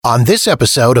on this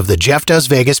episode of the Jeff Does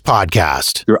Vegas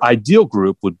podcast. Your ideal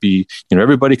group would be,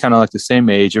 everybody kind of like the same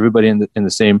age, everybody in the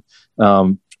same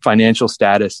financial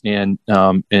status and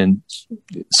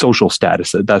social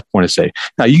status at that point to say.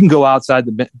 Now, you can go outside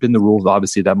the rules,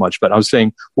 obviously, that much, but I was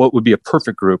saying what would be a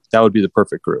perfect group? That would be the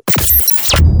perfect group.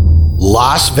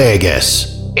 Las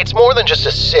Vegas. It's more than just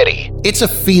a city. It's a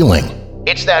feeling.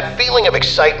 It's that feeling of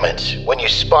excitement when you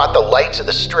spot the lights of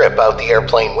the Strip out the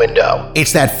airplane window.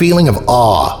 It's that feeling of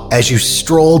awe as you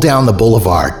stroll down the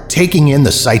boulevard, taking in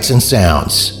the sights and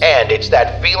sounds. And it's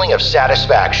that feeling of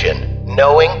satisfaction,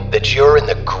 knowing that you're in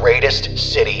the greatest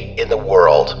city in the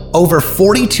world. Over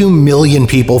 42 million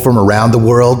people from around the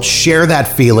world share that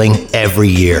feeling every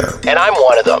year. And I'm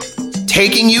one of them.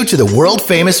 Taking you to the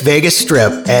world-famous Vegas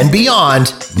Strip and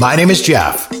beyond, my name is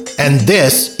Jeff, and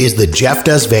this is the Jeff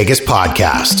Does Vegas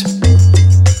podcast.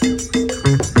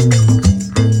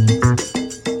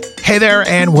 Hey there,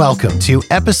 and welcome to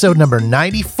episode number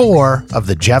 94 of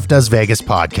the Jeff Does Vegas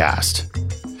podcast.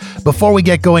 Before we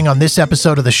get going on this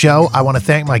episode of the show, I want to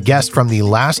thank my guest from the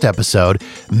last episode,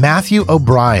 Matthew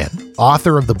O'Brien,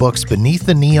 author of the books Beneath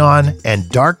the Neon and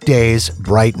Dark Days,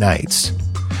 Bright Nights.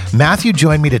 Matthew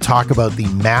joined me to talk about the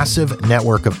massive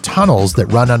network of tunnels that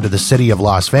run under the city of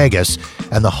Las Vegas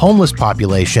and the homeless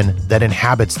population that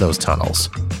inhabits those tunnels.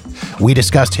 We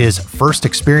discussed his first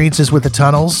experiences with the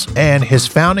tunnels and his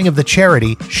founding of the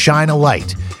charity Shine a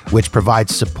Light, which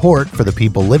provides support for the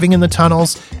people living in the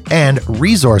tunnels and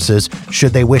resources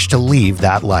should they wish to leave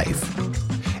that life.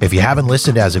 If you haven't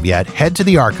listened as of yet, head to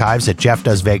the archives at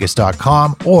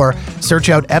jeffdoesvegas.com or search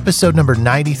out episode number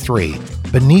 93,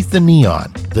 Beneath the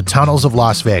Neon, The Tunnels of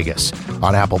Las Vegas,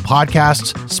 on Apple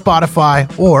Podcasts, Spotify,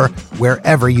 or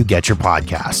wherever you get your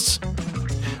podcasts.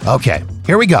 Okay,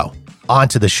 here we go. On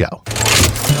to the show.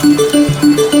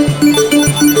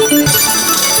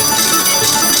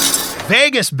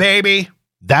 Vegas, baby!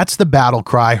 That's the battle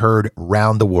cry heard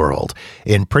round the world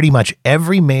in pretty much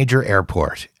every major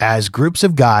airport as groups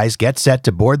of guys get set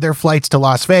to board their flights to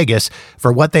Las Vegas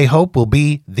for what they hope will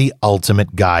be the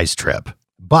ultimate guys trip.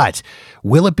 But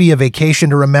will it be a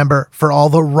vacation to remember for all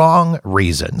the wrong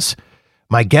reasons?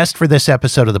 My guest for this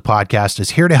episode of the podcast is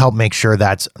here to help make sure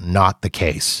that's not the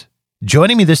case.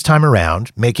 Joining me this time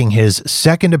around, making his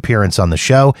second appearance on the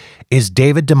show, is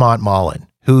David DeMont-Mullen,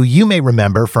 who you may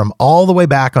remember from all the way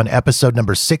back on episode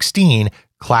number 16,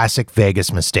 Classic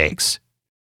Vegas Mistakes.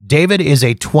 David is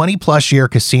a 20-plus year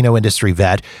casino industry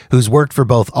vet who's worked for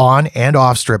both on and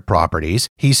off-strip properties.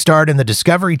 He starred in the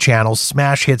Discovery Channel's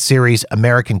smash hit series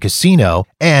American Casino,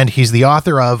 and he's the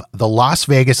author of The Las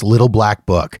Vegas Little Black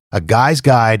Book, a guy's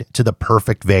guide to the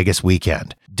perfect Vegas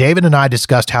weekend. David and I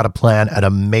discussed how to plan an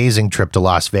amazing trip to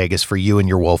Las Vegas for you and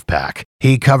your wolf pack.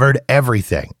 He covered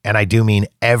everything, and I do mean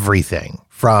everything,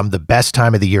 from the best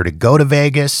time of the year to go to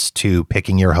Vegas, to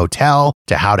picking your hotel,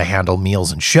 to how to handle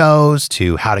meals and shows,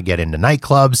 to how to get into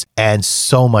nightclubs, and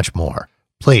so much more.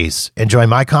 Please enjoy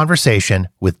my conversation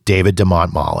with David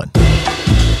DeMont-Mullen.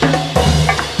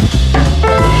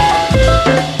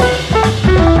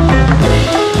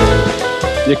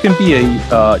 It can be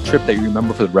a trip that you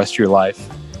remember for the rest of your life.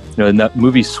 In that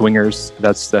movie Swingers,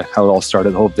 that's how it all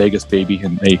started, the whole Vegas baby,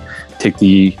 and they take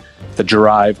the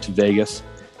drive to Vegas.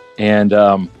 And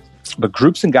but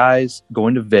groups and guys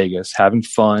going to Vegas, having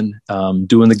fun,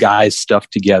 doing the guys stuff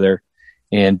together,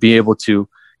 and be able to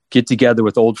get together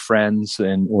with old friends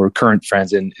or current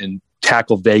friends and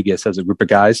tackle Vegas as a group of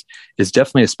guys is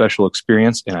definitely a special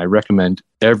experience. And I recommend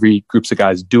every groups of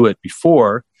guys do it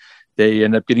before they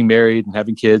end up getting married and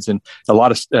having kids, and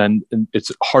and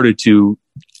it's harder to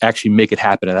actually make it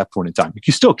happen at that point in time. But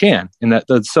you still can, and that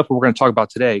the stuff we're going to talk about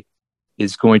today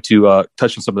is going to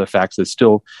touch on some of the facts that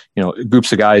still,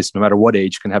 groups of guys, no matter what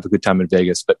age, can have a good time in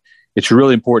Vegas. But it's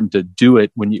really important to do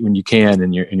it when you can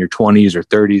in your 20s or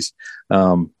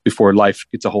 30s before life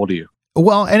gets a hold of you.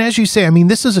 Well, and as you say, I mean,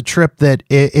 this is a trip that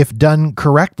if done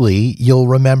correctly, you'll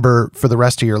remember for the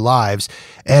rest of your lives.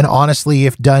 And honestly,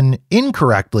 if done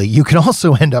incorrectly, you can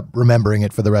also end up remembering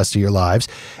it for the rest of your lives.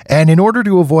 And in order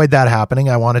to avoid that happening,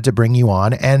 I wanted to bring you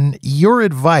on. And your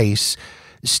advice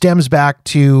stems back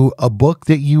to a book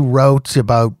that you wrote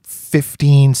about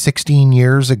 15, 16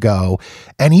 years ago.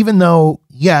 And even though,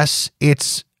 yes,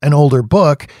 it's an older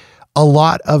book, a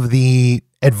lot of the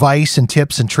advice and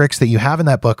tips and tricks that you have in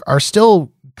that book are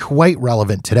still quite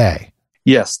relevant today.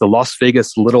 Yes, the Las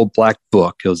Vegas Little Black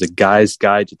Book. It was a guy's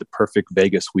guide to the perfect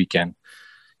Vegas weekend.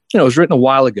 It was written a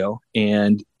while ago,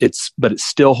 but it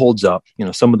still holds up.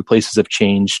 Some of the places have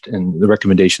changed and the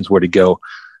recommendations where to go,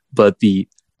 but the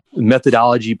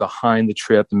methodology behind the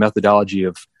trip, the methodology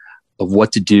of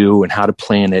what to do and how to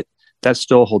plan it, that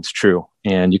still holds true.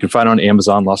 and you can find it on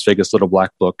Amazon, Las Vegas Little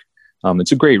Black Book.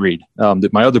 It's a great read.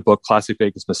 My other book, Classic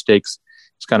Vegas Mistakes,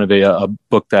 is kind of a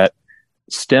book that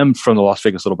stemmed from the Las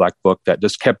Vegas Little Black Book that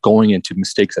just kept going into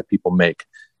mistakes that people make.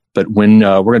 But when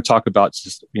we're going to talk about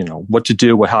just, what to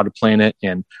do, how to plan it,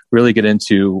 and really get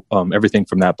into everything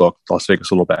from that book, Las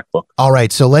Vegas Little Black Book. All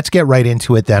right, so let's get right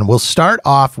into it then. We'll start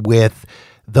off with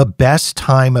the best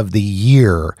time of the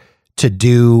year to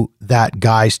do that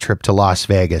guy's trip to Las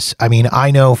Vegas. I mean, I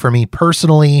know for me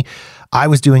personally, I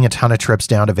was doing a ton of trips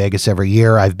down to Vegas every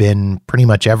year. I've been pretty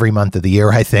much every month of the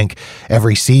year, I think,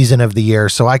 every season of the year.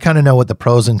 So I kind of know what the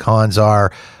pros and cons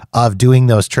are of doing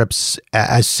those trips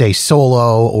as, say,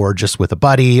 solo or just with a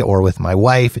buddy or with my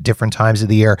wife at different times of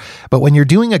the year. But when you're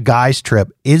doing a guy's trip,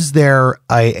 is there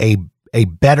a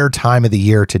better time of the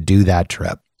year to do that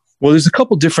trip? Well, there's a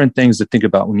couple different things to think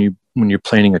about when you're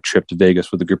planning a trip to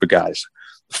Vegas with a group of guys.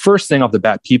 The first thing off the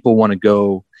bat, people want to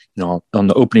go, on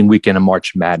the opening weekend of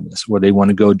March Madness, where they want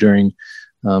to go during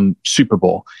Super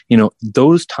Bowl.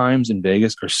 Those times in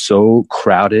Vegas are so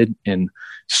crowded and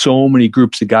so many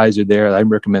groups of guys are there. I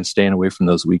recommend staying away from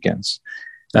those weekends.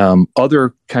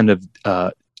 Other kind of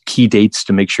key dates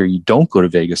to make sure you don't go to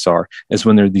Vegas is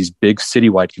when there are these big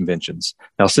citywide conventions.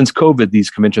 Now, since COVID,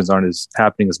 these conventions aren't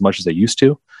happening as much as they used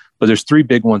to. But there's three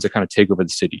big ones that kind of take over the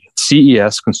city.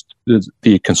 CES,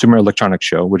 the Consumer Electronics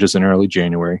Show, which is in early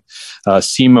January.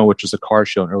 SEMA, which is a car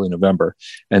show in early November.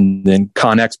 And then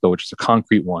ConExpo, which is a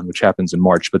concrete one, which happens in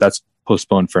March, but that's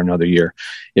postponed for another year.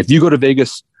 If you go to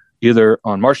Vegas either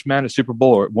on March Madness, Super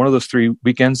Bowl, or one of those three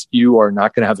weekends, you are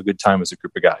not going to have a good time as a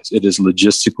group of guys. It is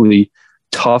logistically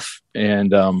tough,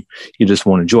 and you just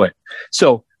won't enjoy it.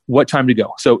 So what time to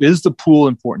go? So is the pool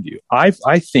important to you?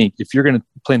 I think if you're going to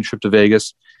plan a trip to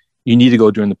Vegas, you need to go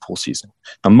during the pool season.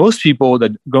 Now, most people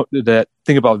that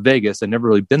think about Vegas that never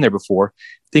really been there before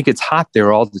think it's hot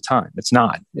there all the time. It's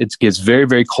not. It gets very,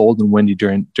 very cold and windy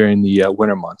during the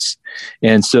winter months,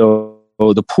 and so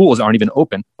the pools aren't even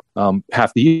open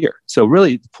half the year. So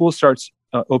really, the pool starts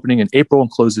opening in April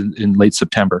and closes in late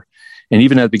September. And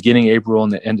even at the beginning of April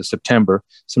and the end of September,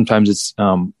 sometimes it's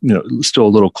still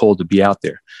a little cold to be out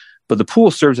there. But the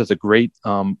pool serves as a great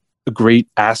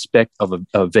aspect of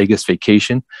a Vegas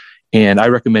vacation. And I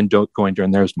recommend going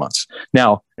during those months.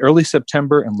 Now, early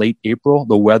September and late April,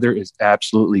 the weather is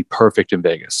absolutely perfect in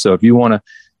Vegas. So if you want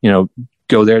to,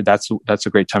 go there, that's a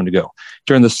great time to go.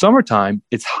 During the summertime,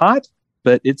 it's hot,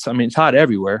 but it's hot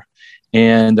everywhere.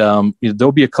 And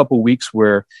there'll be a couple of weeks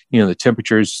where, the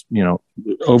temperature's,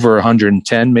 over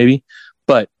 110 maybe,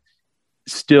 but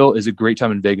still is a great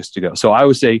time in Vegas to go. So I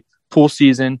would say pool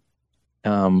season,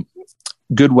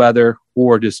 good weather,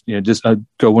 or just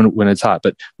go when it's hot,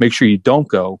 but make sure you don't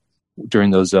go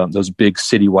during those big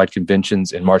citywide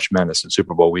conventions in March Madness and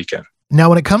Super Bowl weekend. Now,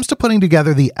 when it comes to putting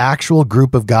together the actual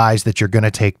group of guys that you're going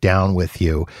to take down with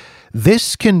you,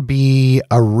 this can be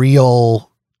a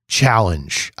real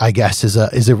challenge, I guess, is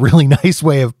a really nice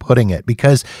way of putting it,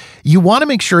 because you want to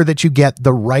make sure that you get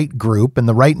the right group and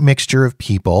the right mixture of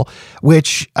people,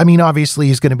 which, obviously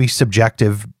is going to be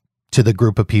subjective to the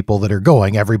group of people that are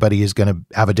going. Everybody is going to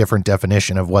have a different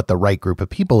definition of what the right group of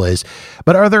people is.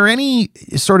 But are there any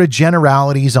sort of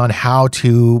generalities on how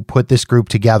to put this group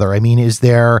together? Is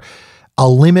there a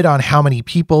limit on how many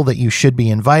people that you should be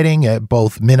inviting at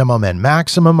both minimum and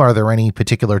maximum? Are there any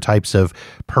particular types of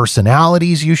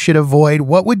personalities you should avoid?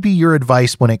 What would be your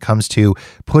advice when it comes to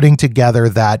putting together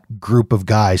that group of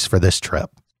guys for this trip?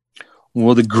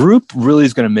 Well, the group really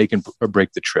is going to make or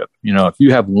break the trip. If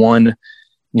you have one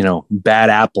bad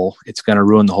apple, it's going to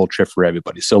ruin the whole trip for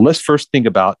everybody. So let's first think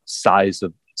about size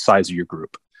of your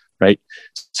group, right?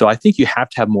 So I think you have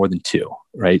to have more than two,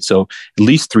 right? So at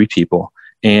least three people,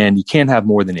 and you can't have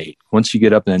more than 8. Once you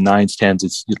get up in the 9s, 10s,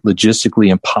 it's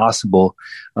logistically impossible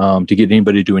to get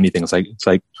anybody to do anything. It's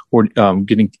like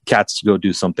getting cats to go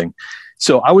do something.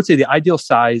 So I would say the ideal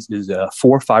size is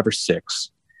 4, 5, or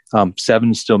 6.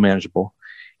 7 is still manageable.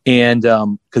 And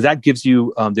because that gives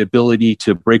you the ability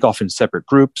to break off into separate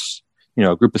groups.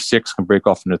 A group of 6 can break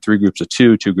off into 3 groups of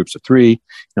 2, 2 groups of 3,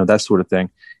 that sort of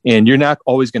thing. And you're not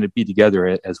always going to be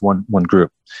together as one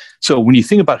group. So when you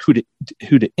think about who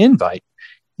to invite,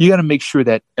 you got to make sure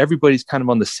that everybody's kind of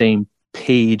on the same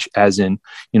page, as in,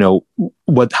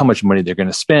 how much money they're going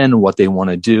to spend, what they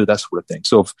want to do, that sort of thing.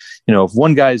 So if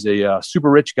one guy's a super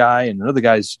rich guy and another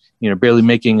guy's, barely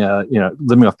making,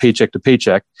 living off paycheck to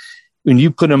paycheck, when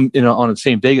you put them on the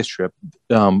same Vegas trip,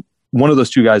 one of those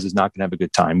two guys is not going to have a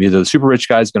good time. Either the super rich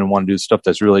guy is going to want to do stuff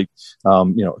that's really,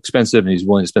 expensive and he's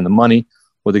willing to spend the money,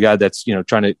 or the guy that's,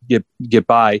 trying to get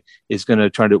by is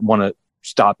going to want to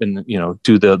stop and,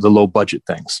 do the low budget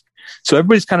things. So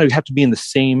everybody's kind of have to be in the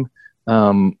same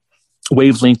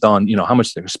wavelength on, how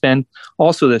much they're going to spend.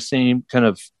 Also the same kind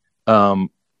of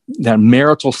that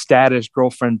marital status,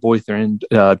 girlfriend, boyfriend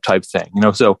type thing.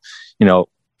 So,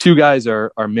 two guys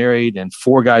are married and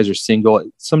four guys are single.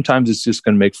 Sometimes it's just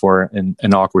going to make for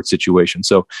an awkward situation.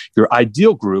 So your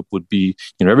ideal group would be,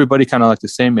 everybody kind of like the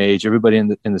same age, everybody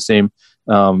in the same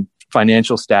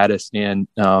financial status and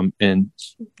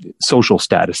social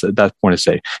status at that point to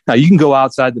say. Now you can go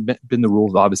outside the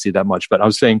rules, obviously, that much, but I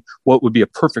was saying what would be a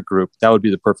perfect group? That would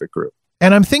be the perfect group.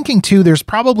 And I'm thinking too, there's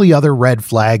probably other red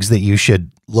flags that you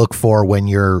should look for when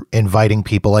you're inviting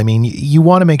people. I mean, you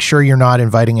want to make sure you're not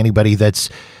inviting anybody that's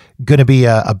going to be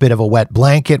a bit of a wet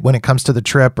blanket when it comes to the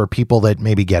trip, or people that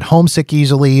maybe get homesick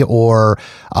easily, or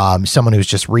someone who's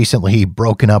just recently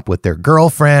broken up with their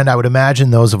girlfriend. I would imagine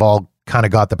those have all kind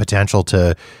of got the potential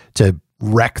to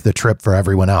wreck the trip for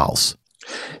everyone else.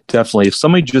 Definitely. If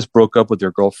somebody just broke up with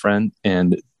their girlfriend,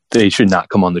 and they should not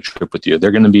come on the trip with you.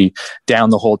 They're going to be down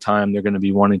the whole time. They're going to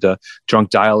be wanting to drunk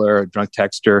dial her or drunk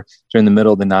text her during the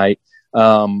middle of the night.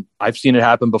 I've seen it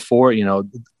happen before.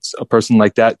 A person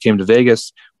like that came to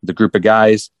Vegas with a group of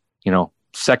guys,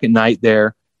 second night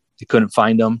there, they couldn't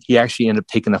find him. He actually ended up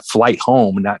taking a flight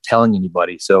home and not telling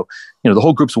anybody. So, the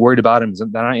whole group's worried about him. They're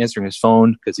not answering his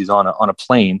phone because he's on a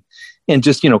plane, and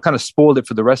just, kind of spoiled it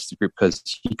for the rest of the group because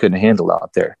he couldn't handle it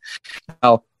out there.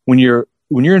 Now, when you're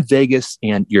in Vegas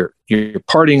and you're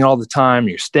partying all the time,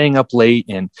 you're staying up late,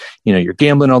 and you're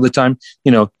gambling all the time,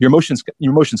 your emotions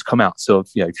come out. So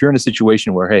if you're in a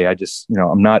situation where, hey, I just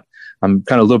I'm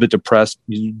kind of a little bit depressed,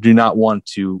 you do not want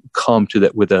to come to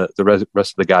that with the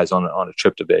rest of the guys on a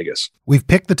trip to Vegas. We've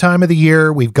picked the time of the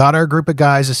year. We've got our group of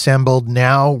guys assembled.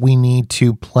 Now we need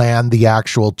to plan the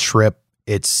actual trip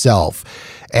itself.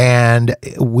 And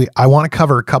I want to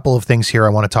cover a couple of things here. I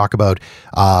want to talk about,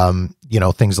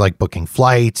 things like booking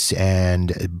flights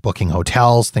and booking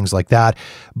hotels, things like that.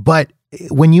 But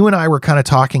when you and I were kind of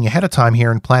talking ahead of time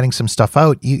here and planning some stuff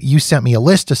out, you sent me a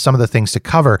list of some of the things to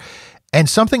cover. And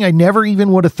something I never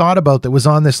even would have thought about that was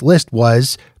on this list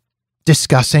was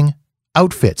discussing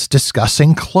outfits,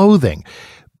 discussing clothing.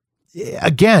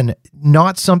 Again,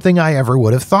 not something I ever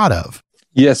would have thought of.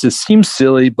 Yes, it seems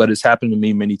silly, but it's happened to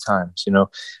me many times.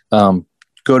 Go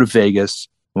to Vegas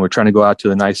and we're trying to go out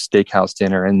to a nice steakhouse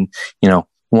dinner, and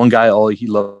one guy, all he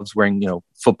loves wearing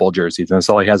football jerseys, and that's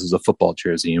all he has is a football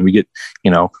jersey. And we get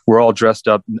we're all dressed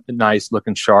up, nice,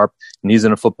 looking sharp, and he's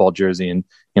in a football jersey, and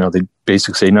they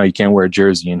basically say, no, you can't wear a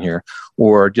jersey in here.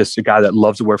 Or just a guy that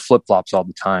loves to wear flip flops all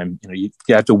the time. You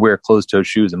have to wear closed-toe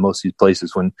shoes in most of these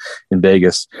places when in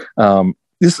Vegas.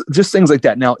 Just things like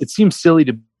that. Now, it seems silly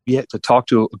to talk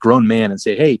to a grown man and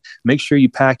say, hey, make sure you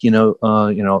pack,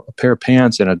 a pair of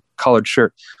pants and a collared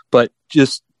shirt, but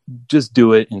just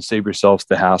do it and save yourself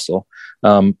the hassle.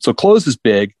 So clothes is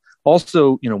big.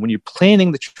 Also, when you're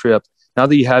planning the trip, now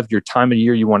that you have your time of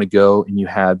year you want to go and you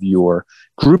have your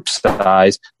group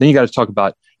size, then you got to talk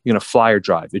about you're going to fly or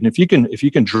drive. And if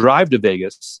you can drive to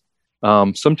Vegas,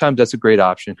 sometimes that's a great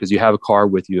option because you have a car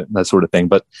with you and that sort of thing.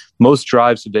 But most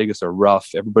drives to Vegas are rough.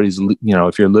 Everybody's,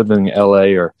 if you're living in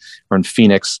LA or in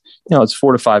Phoenix, it's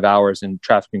 4 to 5 hours and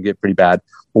traffic can get pretty bad.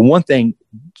 But one thing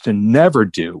to never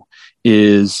do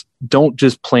is don't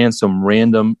just plan some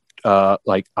random,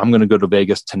 like I'm going to go to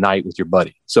Vegas tonight with your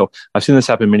buddy. So I've seen this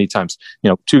happen many times.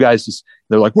 Two guys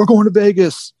they're like, we're going to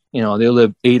Vegas. They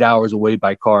live 8 hours away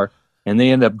by car and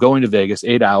they end up going to Vegas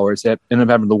 8 hours, end up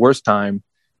having the worst time.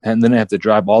 And then I have to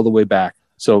drive all the way back.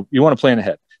 So you want to plan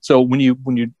ahead. So when you're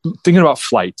thinking about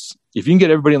flights, if you can get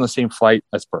everybody on the same flight,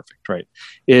 that's perfect, right?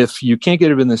 If you can't get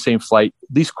everybody on the same flight,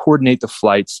 at least coordinate the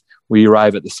flights where you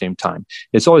arrive at the same time.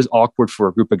 It's always awkward for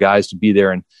a group of guys to be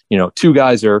there and, two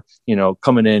guys are,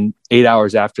 coming in 8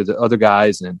 hours after the other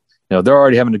guys and, they're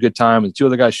already having a good time and two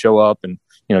other guys show up and,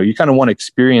 you kind of want to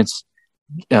experience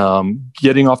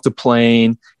getting off the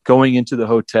plane, going into the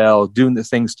hotel, doing the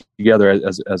things together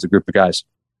as a group of guys.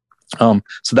 So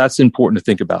that's important to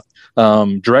think about.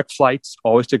 Direct flights,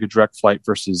 always take a direct flight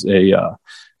versus a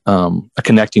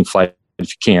connecting flight if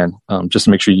you can, just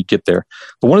to make sure you get there.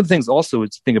 But one of the things also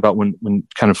is to think about when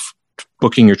kind of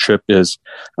booking your trip is,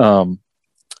 and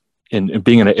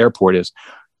being in an airport is,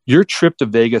 your trip to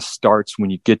Vegas starts when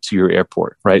you get to your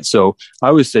airport, right? So I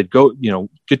always said, go,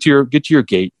 get to your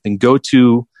gate and go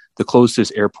to the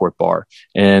closest airport bar.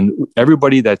 And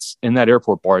everybody that's in that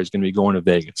airport bar is going to be going to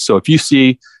Vegas. So if you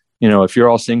see, if you're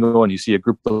all single and you see a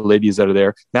group of ladies that are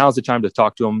there, now's the time to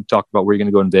talk to them, talk about where you're going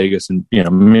to go in Vegas, and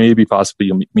maybe possibly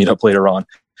you'll meet up later on.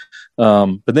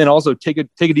 But then also take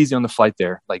it easy on the flight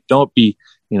there. Like don't be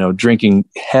drinking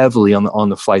heavily on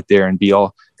the flight there and be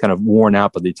all kind of worn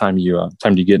out by the time you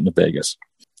get into Vegas.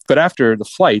 But after the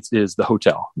flights is the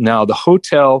hotel. Now the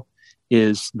hotel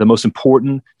is the most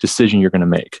important decision you're going to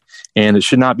make. And it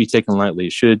should not be taken lightly.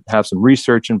 It should have some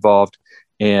research involved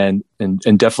and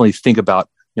definitely think about,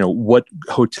 what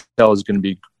hotel is going to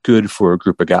be good for a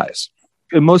group of guys.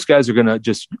 And most guys are going to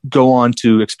just go on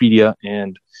to Expedia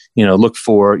and, look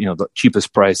for, the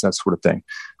cheapest price, that sort of thing.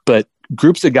 But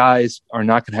groups of guys are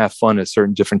not going to have fun at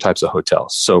certain different types of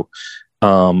hotels. So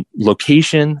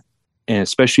location, and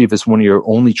especially if it's one of your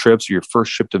only trips or your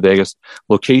first trip to Vegas,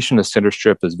 location of Center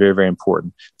Strip is very, very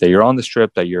important. That you're on the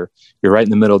Strip, that you're right in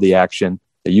the middle of the action,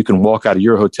 that you can walk out of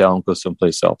your hotel and go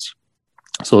someplace else.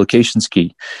 So location's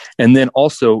key. And then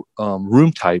also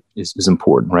room type is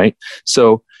important, right?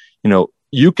 So,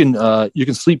 you can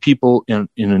sleep people in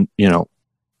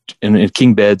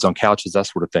king beds, on couches, that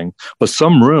sort of thing. But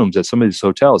some rooms at some of these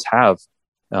hotels have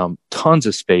tons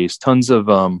of space, tons of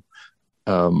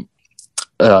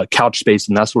couch space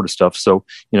and that sort of stuff. So,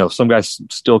 some guys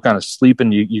still kind of sleep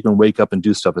and you can wake up and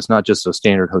do stuff. It's not just a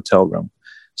standard hotel room.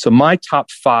 So my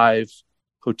top 5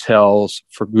 hotels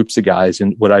for groups of guys,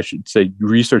 and what I should say,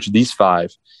 research these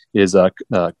 5 is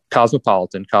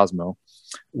Cosmopolitan, Cosmo,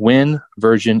 Wynn,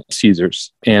 Virgin,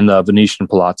 Caesars, and Venetian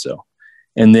Palazzo.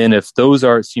 And then if those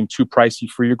seem too pricey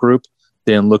for your group,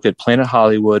 then look at Planet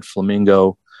Hollywood,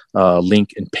 Flamingo,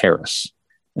 Link, and Paris.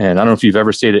 And I don't know if you've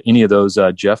ever stayed at any of those,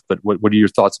 Jeff, but what are your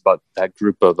thoughts about that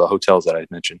group of hotels that I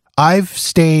mentioned? I've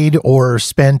stayed or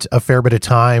spent a fair bit of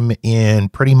time in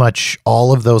pretty much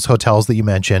all of those hotels that you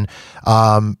mentioned.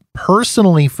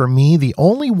 Personally, for me, the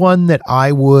only one that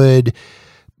I would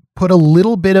put a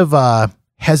little bit of a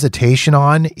hesitation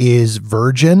on is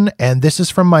Virgin. And this is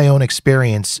from my own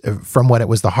experience from when it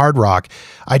was the Hard Rock.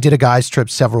 I did a guy's trip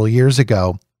several years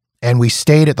ago, and we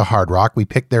stayed at the Hard Rock. We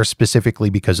picked there specifically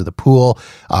because of the pool.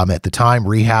 At the time,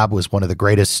 Rehab was one of the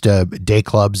greatest day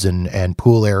clubs and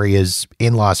pool areas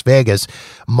in Las Vegas.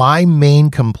 My main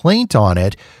complaint on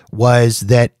it was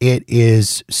that it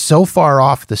is so far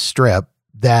off the Strip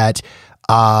that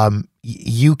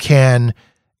you can...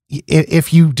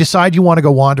 If you decide you want to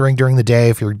go wandering during the day,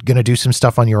 if you're going to do some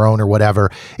stuff on your own or whatever,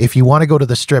 if you want to go to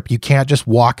the Strip, you can't just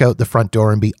walk out the front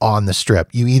door and be on the Strip.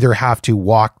 You either have to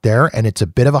walk there, and it's a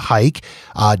bit of a hike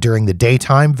during the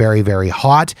daytime, very, very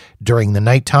hot. During the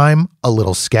nighttime, a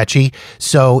little sketchy.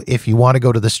 So if you want to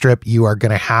go to the Strip, you are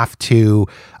going to have to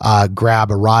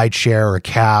grab a ride share or a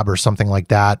cab or something like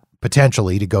that,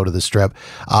 potentially, to go to the Strip.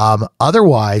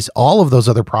 Otherwise, all of those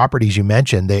other properties you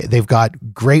mentioned, they've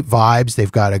got great vibes.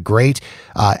 They've got a great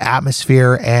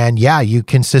atmosphere. And yeah, you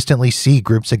consistently see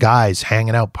groups of guys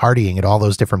hanging out, partying at all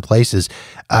those different places.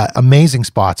 Amazing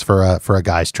spots for a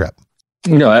guy's trip.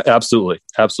 No, absolutely.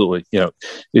 Absolutely.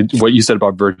 What you said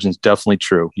about Virgin is definitely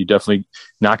true. You're definitely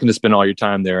not going to spend all your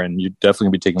time there, and you're definitely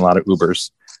going to be taking a lot of Ubers.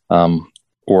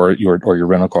 Or your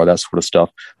rental car, that sort of stuff.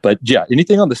 But yeah,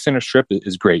 anything on the Center Strip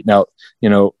is great. Now,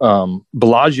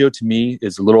 Bellagio to me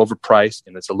is a little overpriced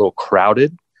and it's a little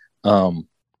crowded.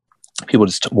 People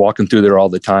just walking through there all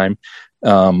the time.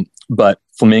 But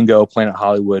Flamingo, Planet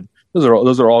Hollywood,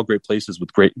 those are all great places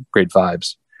with great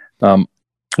vibes.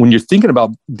 When you're thinking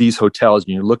about these hotels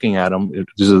and you're looking at them,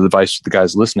 this is advice to the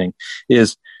guys listening,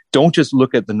 is don't just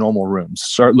look at the normal rooms.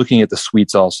 Start looking at the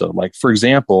suites also. Like, for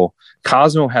example,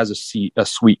 Cosmo has a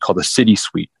suite called the City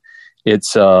Suite.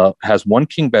 It's has one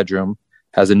king bedroom,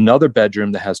 has another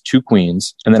bedroom that has 2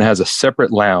 queens, and then it has a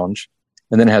separate lounge,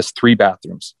 and then it has 3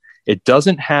 bathrooms. It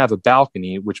doesn't have a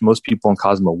balcony, which most people in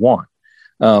Cosmo want.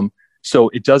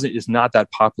 So it's not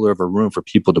that popular of a room for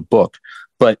people to book,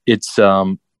 but it's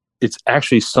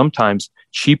actually sometimes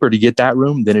cheaper to get that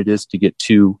room than it is to get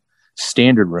 2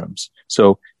 standard rooms.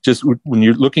 So just when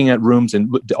you're looking at rooms,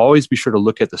 and always be sure to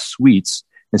look at the suites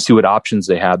and see what options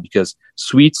they have, because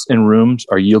suites and rooms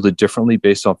are yielded differently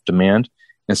based off demand.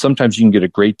 And sometimes you can get a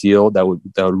great deal that would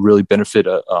really benefit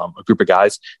a group of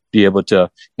guys, be able to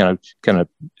kind of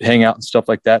hang out and stuff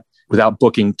like that without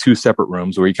booking 2 separate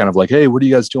rooms where you kind of like, hey, what are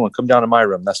you guys doing? Come down to my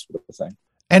room, that sort of thing.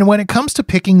 And when it comes to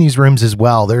picking these rooms as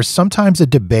well, there's sometimes a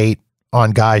debate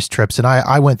on guys' trips. And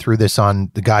I went through this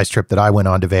on the guys' trip that I went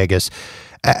on to Vegas,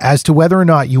 as to whether or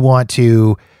not you want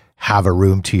to have a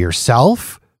room to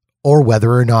yourself or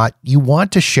whether or not you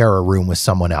want to share a room with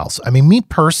someone else. I mean, me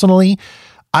personally,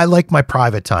 I like my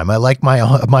private time. I like my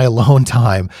alone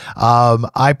time.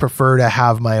 I prefer to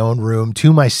have my own room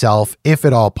to myself, if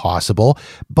at all possible.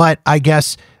 But I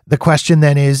guess the question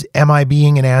then is, am I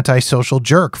being an antisocial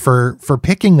jerk for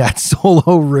picking that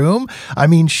solo room? I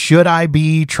mean, should I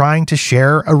be trying to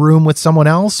share a room with someone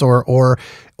else, or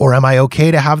am I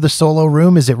okay to have the solo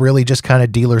room? Is it really just kind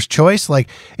of dealer's choice? Like,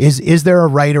 is there a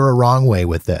right or a wrong way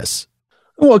with this?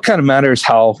 Well, it kind of matters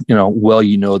how, well,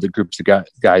 the groups of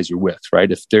guys you're with,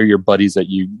 right? If they're your buddies that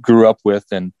you grew up with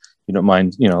and, you don't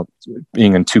mind,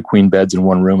 being in 2 queen beds in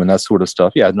one room and that sort of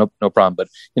stuff. Yeah, no problem. But,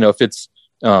 if it's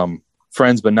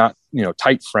friends, but not,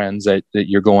 tight friends that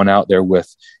you're going out there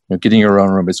with, getting your own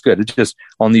room is good. It's just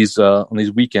on these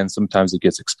weekends, sometimes it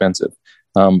gets expensive.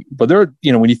 But there are,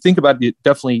 when you think about it,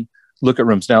 definitely look at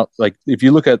rooms. Now, like if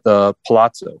you look at the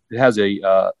Palazzo, it has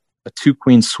a 2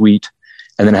 queen suite,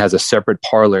 and then it has a separate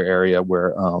parlor area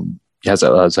where it has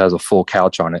a full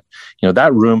couch on it.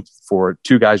 That room for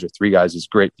 2 guys or 3 guys is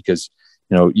great because,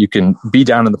 you can be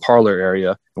down in the parlor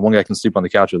area and one guy can sleep on the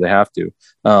couch if they have to.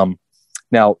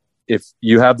 Now, if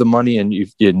you have the money and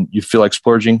you feel like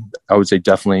splurging, I would say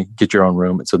definitely get your own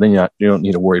room. And so then you don't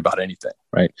need to worry about anything,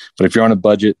 right? But if you're on a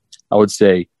budget, I would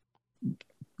say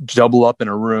double up in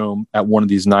a room at one of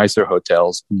these nicer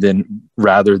hotels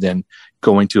rather than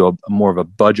going to a more of a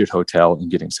budget hotel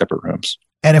and getting separate rooms.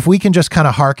 And if we can just kind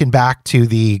of harken back to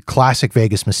the Classic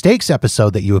Vegas Mistakes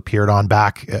episode that you appeared on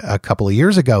back a couple of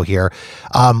years ago here,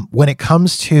 when it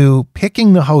comes to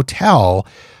picking the hotel,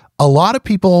 a lot of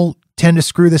people tend to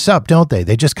screw this up, don't they?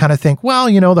 They just kind of think, well,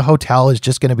 the hotel is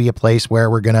just going to be a place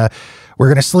where we're going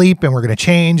to sleep and we're going to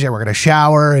change and we're going to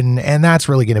shower. And that's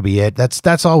really going to be it.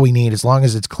 That's all we need. As long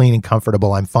as it's clean and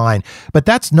comfortable, I'm fine. But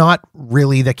that's not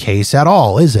really the case at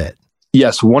all, is it?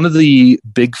 Yes. One of the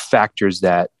big factors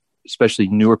that especially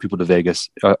newer people to Vegas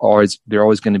they're always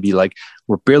going to be like,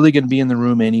 we're barely going to be in the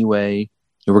room anyway.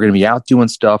 We're going to be out doing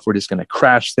stuff. We're just going to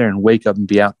crash there and wake up and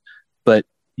be out. But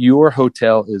your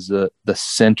hotel is the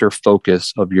center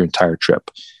focus of your entire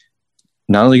trip.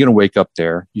 Not only going to wake up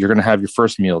there, you're going to have your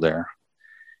first meal there.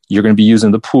 You're going to be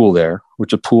using the pool there,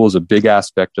 which a pool is a big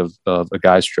aspect of a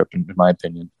guy's trip, in my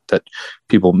opinion, that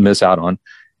people miss out on.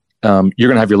 You're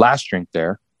going to have your last drink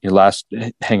there, your last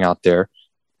hangout there.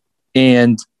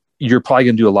 And you're probably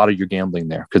going to do a lot of your gambling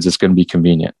there because it's going to be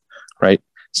convenient, right?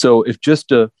 So if just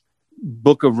to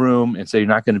book a room and say you're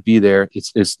not going to be there,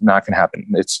 it's not going to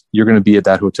happen. You're going to be at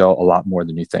that hotel a lot more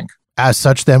than you think. As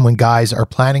such, then, when guys are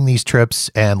planning these trips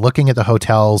and looking at the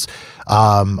hotels,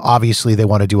 obviously they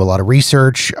want to do a lot of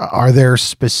research. Are there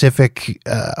specific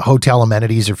hotel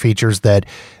amenities or features that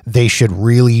they should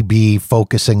really be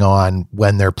focusing on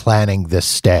when they're planning this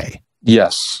stay?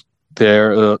 Yes.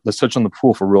 Let's touch on the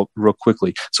pool for real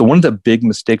quickly. So one of the big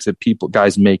mistakes that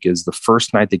guys make is the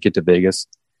first night they get to Vegas,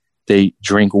 they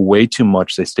drink way too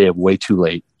much. They stay up way too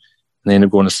late and they end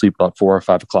up going to sleep about 4 or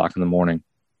 5 o'clock in the morning.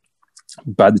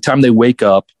 By the time they wake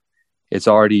up, it's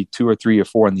already 2 or 3 or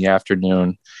 4 in the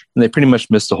afternoon and they pretty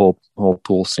much miss the whole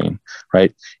pool scene,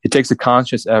 right? It takes a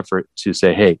conscious effort to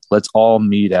say, hey, let's all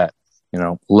meet at,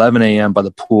 11 a.m. by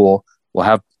the pool. We'll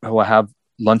have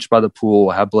lunch by the pool,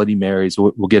 we'll have Bloody Marys,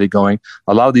 we'll get it going.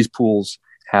 A lot of these pools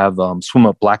have swim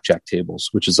up blackjack tables,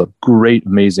 which is a great,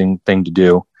 amazing thing to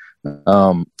do,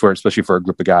 especially for a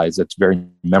group of guys. That's very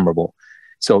memorable.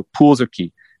 So pools are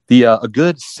key. A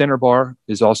good center bar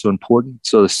is also important.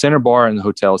 So the center bar in the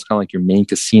hotel is kind of like your main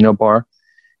casino bar.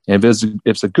 And if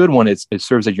it's a good one, it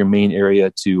serves as your main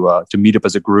area to meet up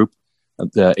as a group.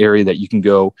 The area that you can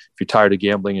go if you're tired of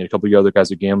gambling and a couple of your other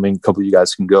guys are gambling, a couple of you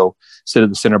guys can go sit at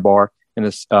the center bar. And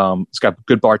it's got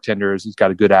good bartenders. It's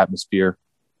got a good atmosphere.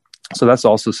 So that's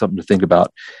also something to think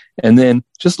about. And then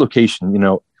just location,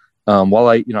 while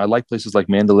I like places like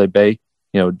Mandalay Bay,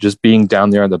 just being down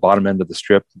there on the bottom end of the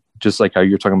strip, just like how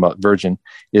you're talking about Virgin,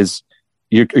 is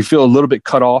you feel a little bit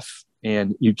cut off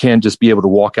and you can't just be able to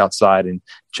walk outside and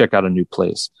check out a new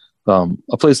place.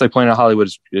 A place like Planet Hollywood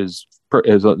is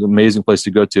an amazing place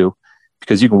to go to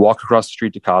because you can walk across the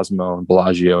street to Cosmo and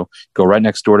Bellagio, go right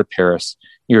next door to Paris.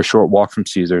 You're a short walk from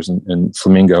Caesars and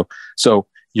Flamingo. So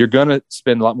you're going to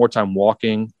spend a lot more time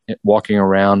walking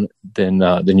around than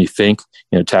you think.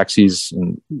 Taxis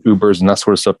and Ubers and that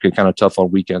sort of stuff get kind of tough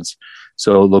on weekends.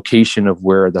 So location of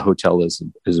where the hotel is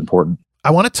important.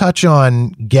 I want to touch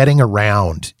on getting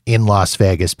around in Las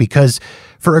Vegas because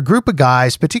for a group of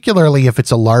guys, particularly if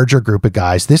it's a larger group of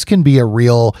guys, this can be a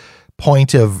real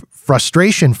point of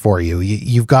frustration for you.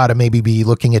 You've got to maybe be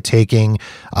looking at taking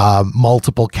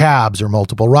multiple cabs or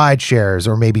multiple ride shares,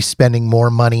 or maybe spending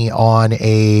more money on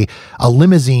a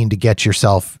limousine to get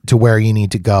yourself to where you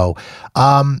need to go.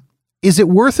 Is it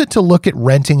worth it to look at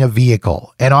renting a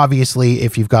vehicle? And obviously,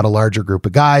 if you've got a larger group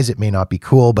of guys, it may not be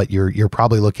cool, but you're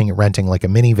probably looking at renting like a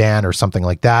minivan or something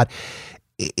like that.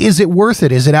 Is it worth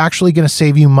it? Is it actually going to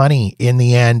save you money in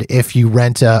the end if you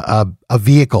rent a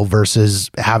vehicle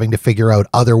versus having to figure out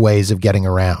other ways of getting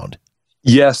around?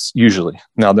 Yes, usually.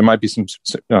 Now, there might be some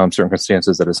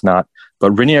circumstances that it's not,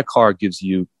 but renting a car gives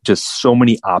you just so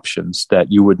many options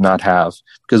that you would not have.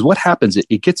 Because what happens,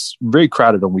 it gets very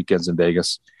crowded on weekends in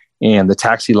Vegas, and the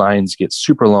taxi lines get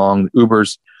super long.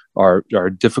 Ubers are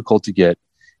difficult to get.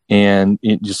 and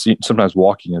it just sometimes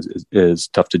walking is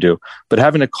tough to do. But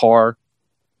having a car,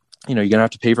 you're going to have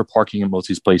to pay for parking in most of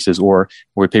these places, or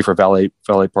pay for valet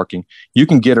parking. You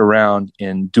can get around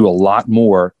and do a lot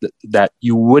more that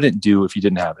you wouldn't do if you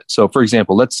didn't have it. So, for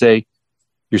example, let's say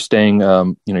you're staying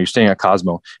at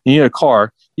Cosmo, and you need a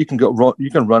car. You can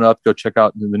run up, go check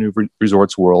out the new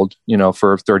Resorts World,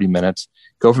 for 30 minutes.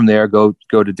 Go from there, go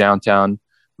to downtown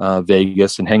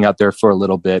Vegas and hang out there for a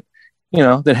little bit.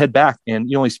 Then head back, and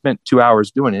you only spent 2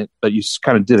 hours doing it, but you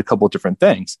kind of did a couple of different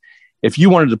things. If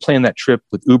you wanted to plan that trip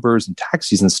with Ubers and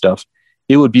taxis and stuff,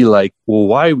 it would be like, well,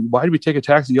 why did we take a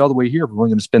taxi all the way here if we're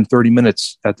only going to spend 30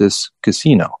 minutes at this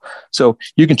casino? So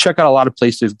you can check out a lot of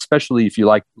places, especially if you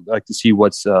like to see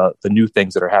what's the new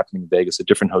things that are happening in Vegas at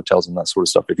different hotels and that sort of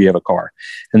stuff, if you have a car.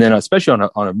 And then especially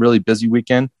on a really busy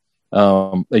weekend,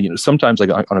 sometimes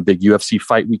like on a big UFC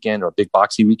fight weekend or a big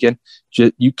boxing weekend,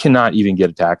 you cannot even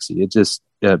get a taxi. It just,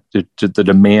 the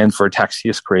demand for a taxi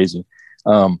is crazy.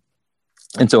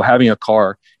 And so having a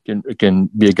car can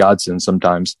be a godsend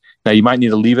sometimes. Now you might need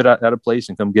to leave it at a place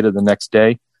and come get it the next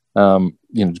day.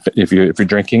 If you're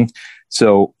drinking,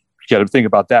 so you got to think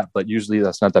about that. But usually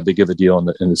that's not that big of a deal,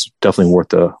 and it's definitely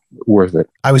worth it.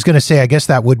 I was going to say, I guess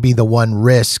that would be the one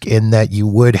risk, in that you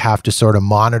would have to sort of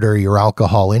monitor your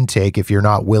alcohol intake if you're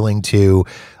not willing to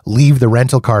leave the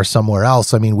rental car somewhere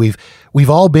else. I mean, we've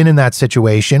all been in that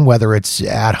situation, whether it's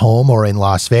at home or in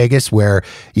Las Vegas, where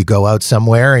you go out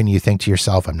somewhere and you think to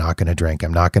yourself, I'm not going to drink.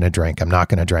 I'm not going to drink. I'm not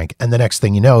going to drink. And the next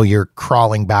thing you know, you're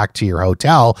crawling back to your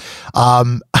hotel.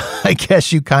 I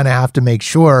guess you kind of have to make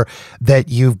sure that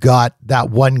you've got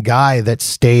that one guy that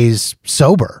stays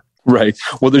sober. Right.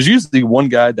 Well, there's usually one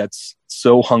guy that's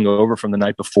so hungover from the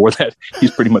night before that he's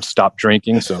pretty much stopped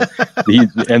drinking. So he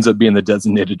ends up being the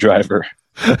designated driver.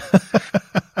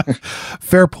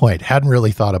 Fair point. Hadn't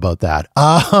really thought about that.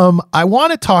 I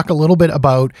want to talk a little bit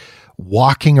about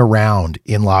walking around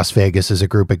in Las Vegas as a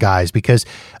group of guys, because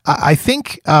I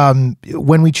think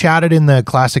when we chatted in the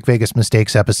Classic Vegas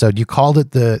Mistakes episode, you called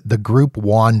it the group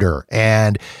wander,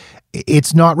 and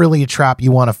it's not really a trap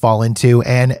you want to fall into.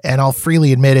 And I'll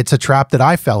freely admit it's a trap that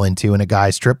I fell into in a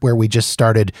guy's trip, where we just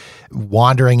started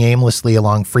wandering aimlessly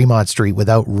along Fremont Street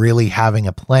without really having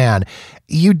a plan.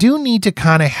 You do need to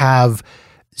kind of have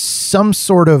some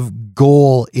sort of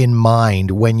goal in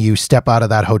mind when you step out of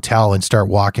that hotel and start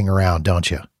walking around, don't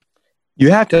you?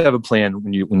 You have to have a plan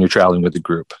when you're traveling with a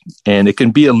group, and it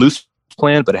can be a loose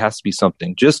plan, but it has to be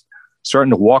something. Just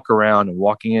starting to walk around and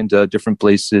walking into different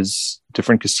places,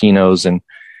 different casinos, and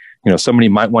somebody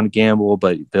might want to gamble,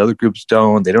 but the other groups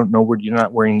don't. They don't know where you're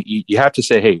not wearing. You have to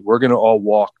say, hey, we're going to all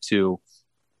walk to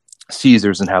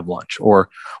Caesars and have lunch, or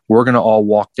we're going to all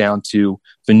walk down to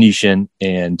Venetian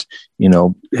and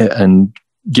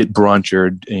get brunch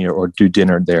or do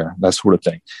dinner there, that sort of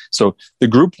thing. So the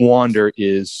group wander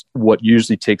is what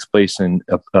usually takes place in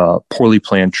a poorly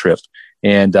planned trip.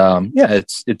 And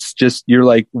it's just, you're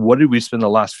like, what did we spend the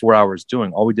last 4 hours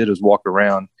doing? All we did was walk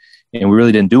around, and we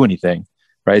really didn't do anything,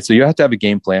 right? So you have to have a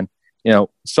game plan.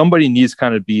 Somebody needs to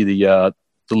kind of be the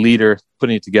leader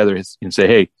putting it together and say,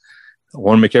 hey, I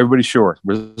want to make everybody sure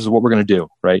this is what we're going to do,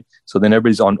 right? So then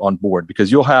everybody's on board,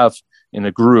 because you'll have in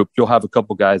a group, you'll have a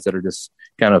couple guys that are just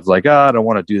kind of like, I don't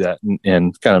want to do that,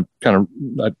 and kind of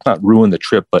not ruin the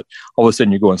trip, but all of a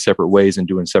sudden you're going separate ways and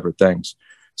doing separate things.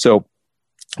 So,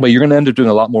 but you're going to end up doing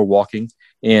a lot more walking,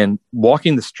 and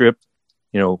walking the strip,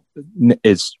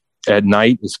 is at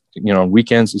night, is on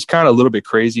weekends, it's kind of a little bit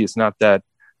crazy. It's not that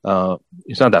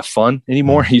fun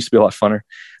anymore. It used to be a lot funner,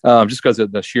 just because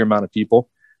of the sheer amount of people.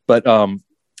 But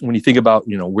when you think about,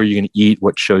 where you're going to eat,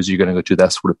 what shows you're going to go to,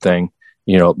 that sort of thing,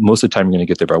 most of the time you're going to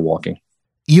get there by walking.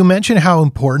 You mentioned how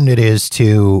important it is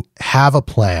to have a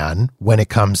plan when it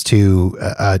comes to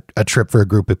a trip for a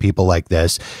group of people like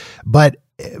this. But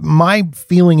my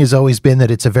feeling has always been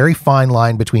that it's a very fine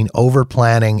line between over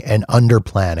planning and under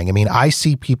planning. I mean, I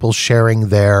see people sharing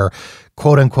their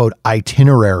quote unquote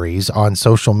itineraries on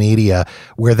social media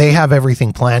where they have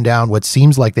everything planned down, what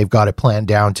seems like they've got it planned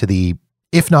down to the,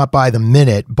 if not by the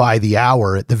minute, by the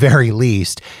hour at the very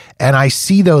least. And I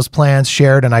see those plans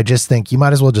shared, and I just think you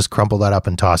might as well just crumple that up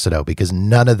and toss it out, because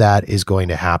none of that is going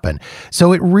to happen.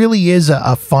 So it really is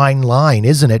a fine line,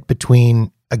 isn't it,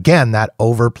 between, again, that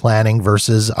over planning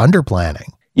versus under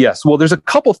planning? Yes. Well, there's a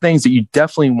couple things that you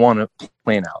definitely want to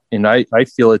plan out. And I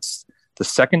feel it's the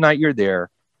second night you're there,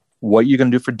 what you're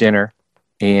going to do for dinner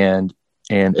and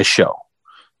a show.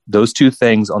 Those two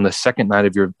things on the second night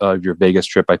of your Vegas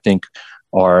trip, I think,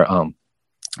 are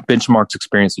benchmarks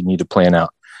experience you need to plan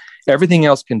out. Everything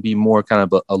else can be more kind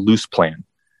of a loose plan.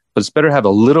 But it's better to have a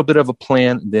little bit of a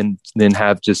plan than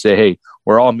have just say, hey,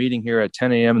 we're all meeting here at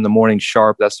 10 a.m. in the morning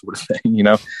sharp, that sort of thing,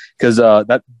 because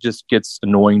that just gets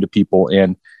annoying to people.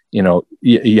 And,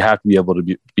 you have to be able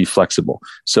to be flexible.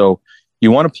 So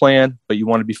you want to plan, but you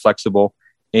want to be flexible.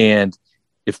 And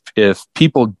if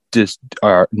people just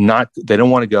are not, they don't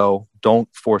want to go, don't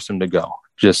force them to go.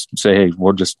 Just say, hey,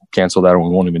 we'll just cancel that, or we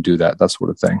won't even do that sort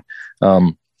of thing.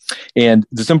 And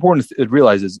it's important to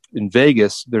realize is in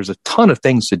Vegas, there's a ton of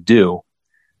things to do.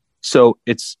 So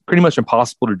it's pretty much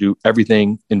impossible to do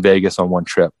everything in Vegas on one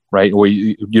trip, right? Or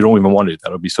you don't even want to do that.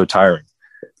 It would be so tiring.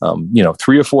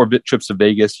 3 or 4 trips to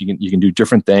Vegas, you can do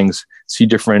different things, see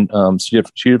different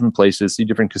places, see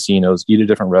different casinos, eat at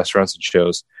different restaurants and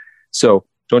shows. So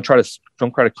don't try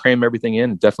to cram everything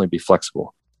in, and definitely be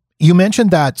flexible. You mentioned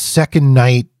that second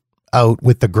night out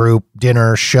with the group,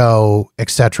 dinner, show,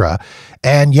 etc.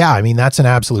 And yeah, I mean, that's an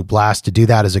absolute blast to do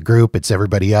that as a group. It's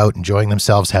everybody out enjoying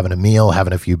themselves, having a meal,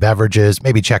 having a few beverages,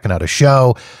 maybe checking out a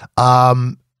show.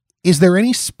 Is there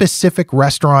any specific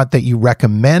restaurant that you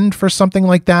recommend for something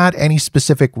like that? Any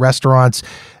specific restaurants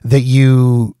that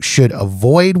you should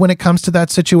avoid when it comes to that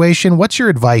situation? What's your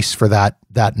advice for that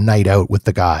night out with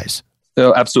the guys?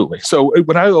 Oh, absolutely. So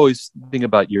when I always think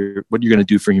about what you're going to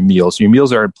do for your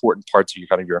meals are important parts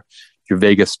of your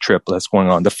Vegas trip that's going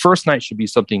on. The first night should be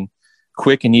something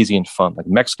quick and easy and fun, like a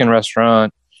Mexican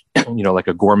restaurant, like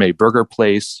a gourmet burger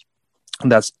place,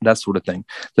 that sort of thing.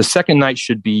 The second night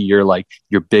should be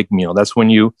your big meal. That's when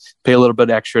you pay a little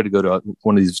bit extra to go to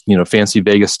one of these, fancy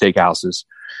Vegas steakhouses.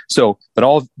 So, but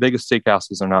all Vegas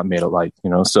steakhouses are not made alike,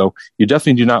 so you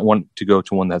definitely do not want to go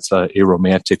to one that's a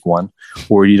romantic one,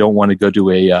 or you don't want to go to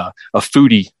a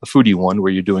foodie one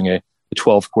where you're doing a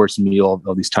 12-course meal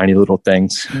of these tiny little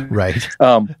things. Right.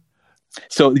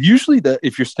 So usually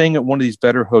if you're staying at one of these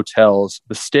better hotels,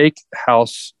 the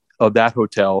steakhouse of that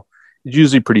hotel is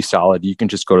usually pretty solid. You can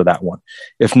just go to that one.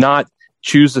 If not,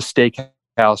 choose a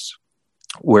steakhouse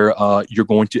where you're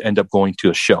going to end up going to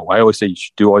a show. I always say you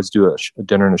should always do a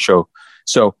dinner and a show.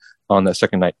 So on that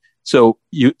second night, so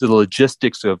the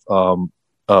logistics of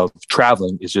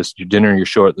traveling is just your dinner and your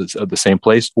show at the same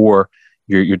place, or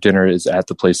your dinner is at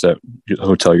the place the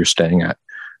hotel you're staying at.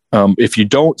 If you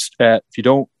don't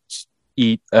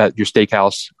eat at your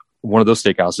steakhouse, one of those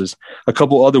steakhouses, a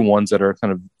couple other ones that are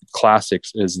kind of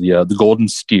classics is the Golden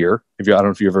Steer. I don't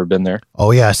know if you've ever been there.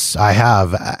 Oh yes, I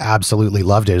have. Absolutely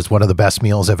loved it. It's one of the best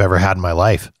meals I've ever had in my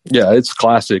life. Yeah, it's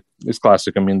classic. It's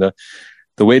classic. I mean, the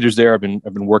waiters there, I've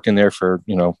been working there for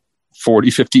 40,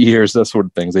 50 years, that sort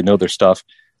of things. They know their stuff.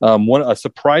 A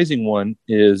surprising one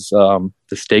is the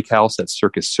steakhouse at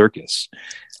Circus Circus.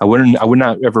 I would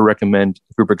not ever recommend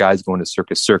a group of guys going to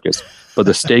Circus Circus, but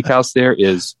the steakhouse there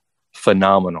is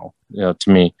phenomenal, to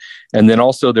me. And then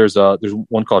also there's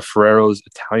one called Ferrero's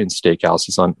Italian Steakhouse.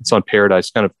 It's on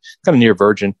Paradise, kind of near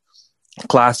Virgin.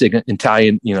 Classic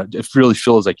Italian. It really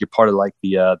feels like you're part of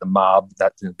the mob,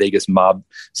 that Vegas mob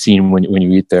scene when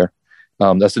you eat there.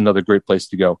 That's another great place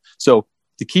to go. So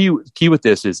the key with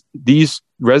this is these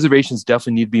reservations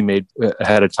definitely need to be made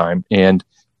ahead of time, and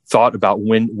thought about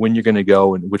when you're going to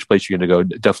go and which place you're going to go.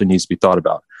 It definitely needs to be thought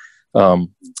about.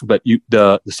 But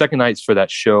the second night's for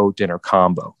that show dinner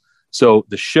combo. So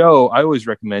the show, I always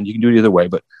recommend, you can do it either way,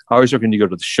 but I always recommend you go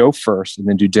to the show first and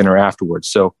then do dinner afterwards.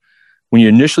 So when you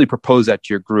initially propose that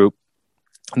to your group,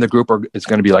 and the group is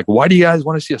going to be like, why do you guys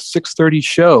want to see a 6:30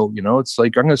 show? It's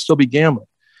like, I'm going to still be gambling.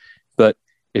 But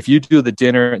if you do the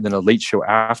dinner and then a late show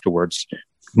afterwards,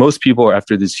 most people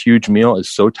after this huge meal is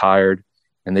so tired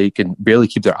and they can barely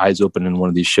keep their eyes open in one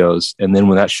of these shows. And then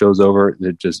when that show's over,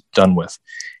 they're just done with.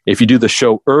 If you do the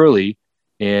show early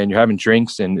and you're having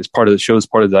drinks and it's part of the show, is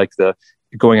part of the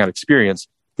going out experience,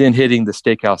 then hitting the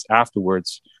steakhouse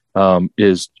afterwards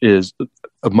is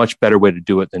a much better way to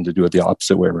do it than to do it the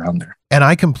opposite way around there. And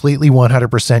I completely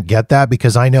 100% get that,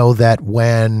 because I know that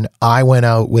when I went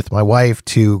out with my wife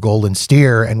to Golden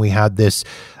Steer and we had this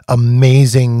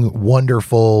amazing,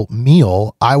 wonderful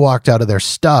meal, I walked out of there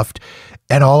stuffed,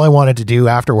 and all I wanted to do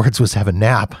afterwards was have a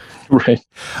nap. Right.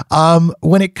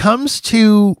 When it comes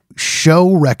to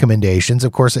show recommendations,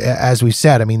 of course, as we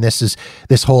said, I mean,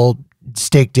 this whole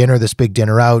steak dinner, this big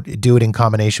dinner out, do it in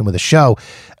combination with a show.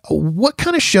 What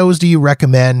kind of shows do you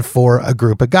recommend for a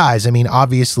group of guys? I mean,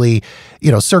 obviously,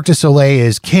 Cirque du Soleil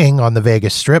is king on the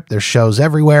Vegas Strip. There's shows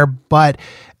everywhere, but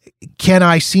can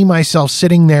I see myself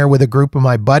sitting there with a group of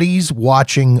my buddies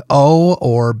watching O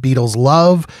or Beatles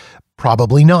Love?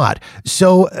 Probably not.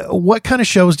 So what kind of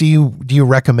shows do you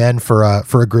recommend for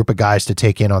a group of guys to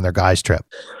take in on their guys trip?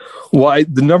 Well,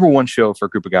 the number one show for a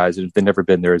group of guys, if they've never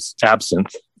been there, is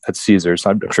Absinthe at Caesars.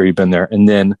 I'm sure you've been there. And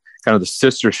then kind of the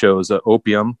sister shows,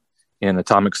 Opium and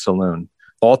Atomic Saloon.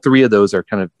 All three of those are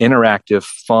kind of interactive,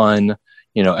 fun,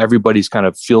 everybody's kind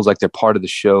of feels like they're part of the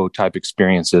show type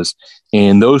experiences.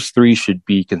 And those three should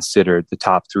be considered the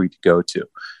top three to go to.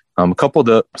 A couple of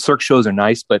the Cirque shows are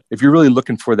nice, but if you're really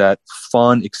looking for that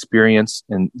fun experience,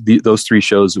 and those three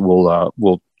shows it will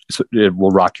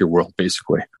rock your world,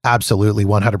 basically. Absolutely,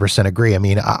 100% agree. I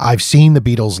mean, I've seen the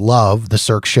Beatles Love, the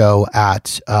Cirque show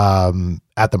at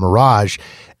the Mirage,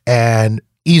 and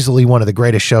easily one of the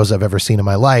greatest shows I've ever seen in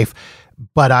my life.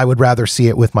 But I would rather see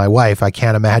it with my wife. I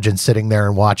can't imagine sitting there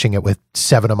and watching it with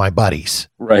 7 of my buddies.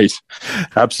 Right,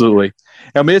 absolutely.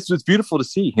 I mean, it's beautiful to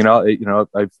see.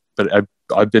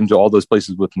 I've been to all those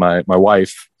places with my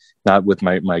wife, not with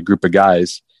my group of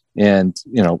guys, and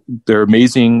they're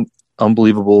amazing,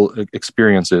 unbelievable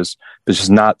experiences. It's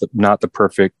just not the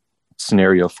perfect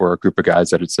scenario for a group of guys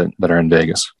that are in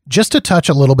Vegas. Just to touch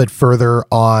a little bit further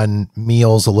on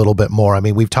meals a little bit more. I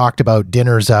mean, we've talked about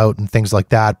dinners out and things like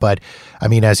that, but I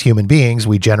mean, as human beings,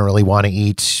 we generally want to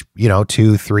eat,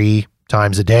 2-3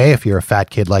 times a day. If you're a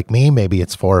fat kid like me, maybe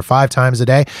it's 4 or 5 times a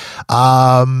day.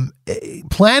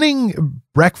 Planning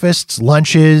breakfasts,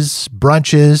 lunches,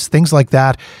 brunches, things like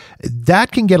that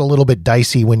can get a little bit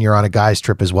dicey when you're on a guy's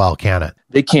trip as well, can it?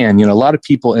 They can. A lot of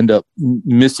people end up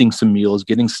missing some meals,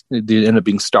 they end up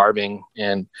being starving,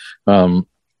 and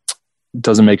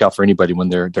doesn't make out for anybody when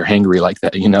they're hangry like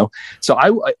that, So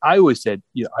I always said,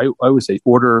 I always say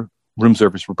order room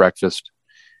service for breakfast,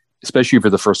 especially if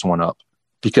you're the first one up,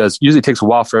 because usually it takes a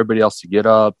while for everybody else to get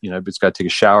up. Everybody's got to take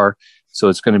a shower. So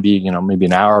it's going to be, maybe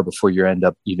an hour before you end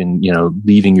up even,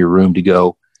 leaving your room to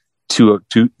go to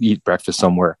eat breakfast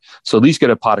somewhere. So at least get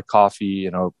a pot of coffee,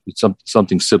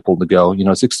 something simple to go.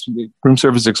 Room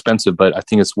service is expensive, but I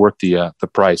think it's worth the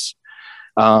price.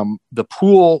 The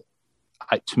pool,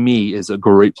 to me, is a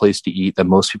great place to eat that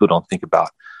most people don't think about.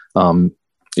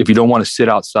 If you don't want to sit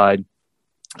outside,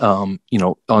 on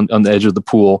the edge of the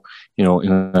pool,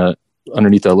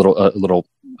 underneath a little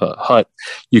hut,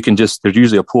 you can there's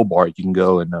usually a pool bar you can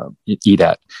go and eat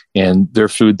at, and their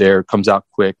food there comes out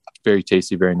quick, very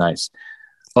tasty, very nice.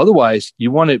 Otherwise,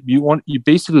 you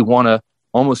basically want to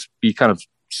almost be kind of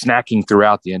snacking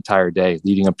throughout the entire day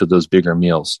leading up to those bigger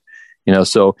meals.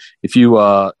 So if you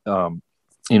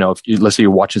let's say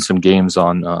you're watching some games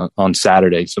on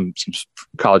Saturday, some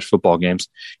college football games,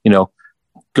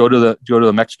 go to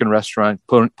the Mexican restaurant,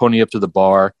 pony up to the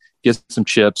bar, get some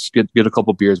chips, get a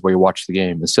couple beers while you watch the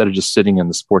game, instead of just sitting in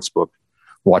the sports book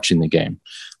watching the game.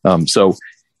 So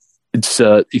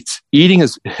it's eating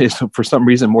is for some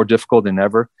reason more difficult than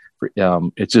ever.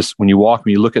 It's just when you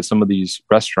look at some of these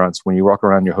restaurants, when you walk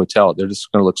around your hotel, they're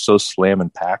just going to look so slam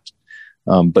and packed.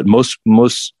 But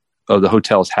most of the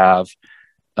hotels have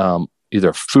either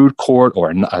a food court or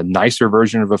a nicer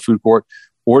version of a food court,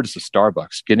 or just a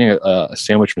Starbucks. Getting a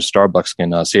sandwich from Starbucks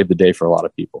can save the day for a lot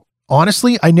of people.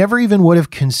 Honestly, I never even would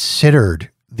have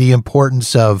considered the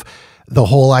importance of the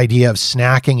whole idea of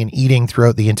snacking and eating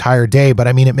throughout the entire day. But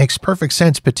I mean, it makes perfect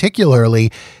sense,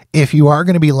 particularly if you are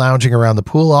going to be lounging around the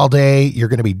pool all day, you're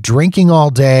going to be drinking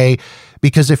all day,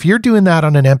 because if you're doing that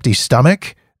on an empty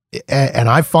stomach, and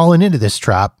I've fallen into this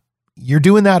trap, you're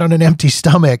doing that on an empty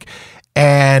stomach,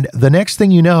 and the next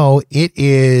thing you know, it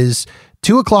is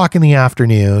 2:00 in the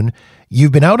afternoon.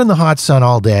 You've been out in the hot sun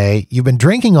all day. You've been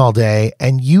drinking all day,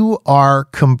 and you are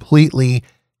completely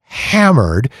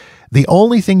hammered. The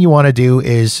only thing you want to do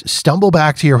is stumble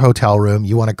back to your hotel room.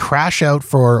 You want to crash out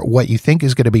for what you think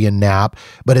is going to be a nap,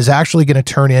 but is actually going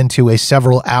to turn into a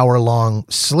several hour long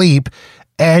sleep.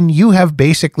 And you have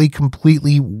basically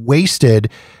completely wasted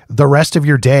the rest of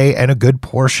your day and a good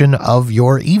portion of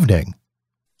your evening.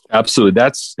 Absolutely.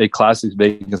 That's a classic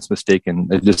Vegas mistake. And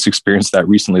I just experienced that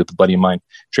recently with a buddy of mine.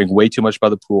 Drank way too much by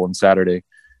the pool on Saturday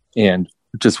and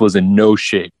just was in no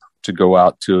shape to go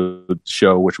out to the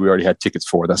show, which we already had tickets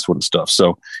for, that sort of stuff.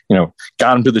 So,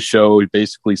 got him to the show,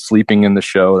 basically sleeping in the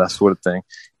show, that sort of thing.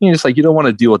 It's like, you don't want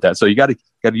to deal with that. So you got to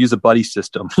use a buddy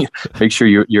system. Make sure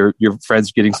your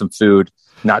friend's getting some food,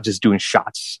 not just doing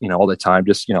shots, all the time.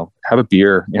 Just, have a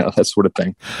beer, that sort of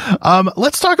thing.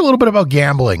 Let's talk a little bit about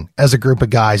gambling as a group of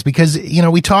guys, because,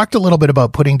 we talked a little bit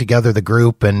about putting together the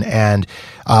group and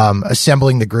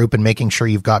assembling the group and making sure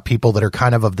you've got people that are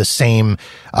kind of the same,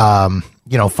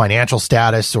 financial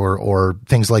status or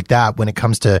things like that when it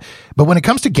comes to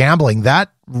gambling.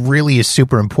 That really is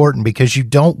super important, because you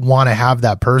don't want to have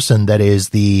that person that is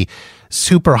the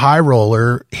super high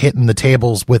roller hitting the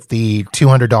tables with the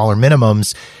 $200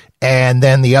 minimums, and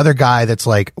then the other guy that's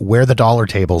like, where the dollar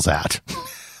tables at.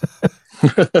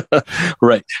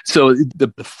 Right. So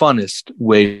the funnest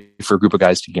way for a group of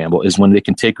guys to gamble is when they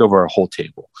can take over a whole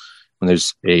table. When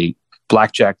there's a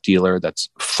blackjack dealer that's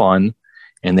fun,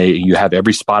 and you have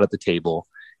every spot at the table,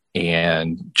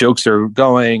 and jokes are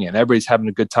going, and everybody's having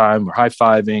a good time. We're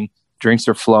high-fiving, drinks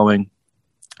are flowing.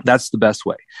 That's the best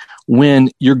way. When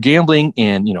you're gambling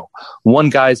and, one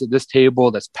guy's at this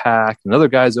table that's packed, another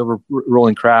guy's over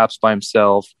rolling craps by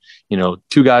himself,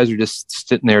 two guys are just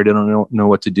sitting there. They don't know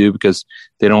what to do because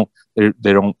they're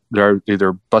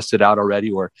either busted out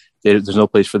already or there's no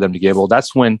place for them to gamble.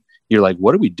 That's when you're like,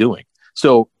 what are we doing?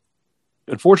 So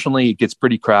unfortunately, it gets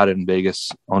pretty crowded in Vegas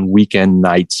on weekend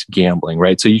nights gambling,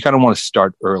 right? So you kind of want to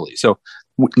start early. So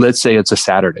let's say it's a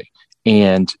Saturday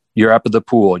and you're up at the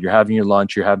pool, you're having your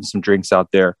lunch, you're having some drinks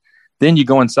out there. Then you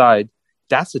go inside.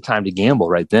 That's the time to gamble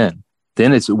right then.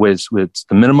 Then it's the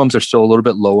minimums are still a little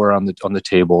bit lower on the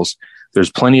tables. There's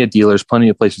plenty of dealers, plenty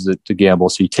of places to gamble.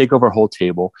 So you take over a whole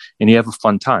table and you have a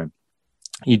fun time.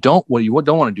 What you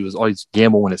don't want to do is always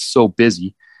gamble when it's so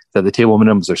busy that the table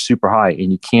minimums are super high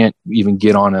and you can't even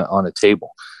get on a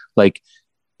table. Like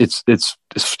it's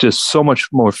just so much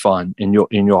more fun, and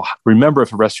you'll remember it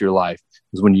for the rest of your life.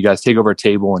 Is when you guys take over a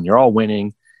table and you're all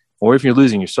winning, or if you're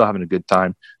losing, you're still having a good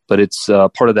time. But it's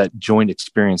part of that joint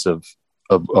experience of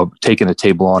taking a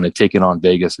table on and taking on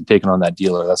Vegas and taking on that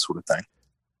dealer, that sort of thing.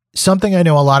 Something I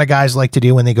know a lot of guys like to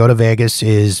do when they go to Vegas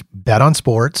is bet on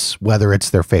sports, whether it's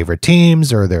their favorite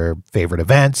teams or their favorite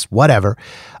events, whatever.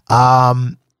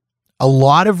 A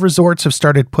lot of resorts have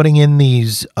started putting in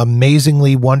these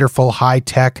amazingly wonderful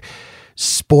high-tech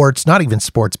sports, not even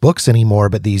sports books anymore,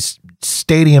 but these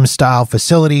stadium style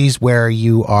facilities where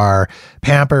you are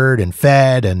pampered and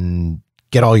fed and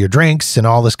get all your drinks and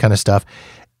all this kind of stuff.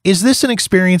 Is this an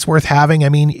experience worth having? I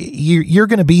mean, you're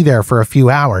going to be there for a few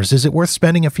hours. Is it worth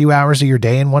spending a few hours of your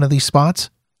day in one of these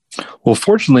spots? Well,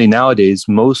 fortunately, nowadays,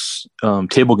 most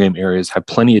table game areas have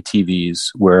plenty of TVs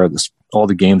where all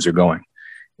the games are going.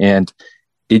 And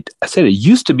I said it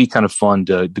used to be kind of fun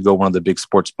to go one of the big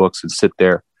sports books and sit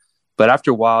there. But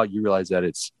after a while, you realize that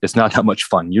it's not that much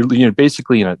fun. You're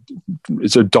basically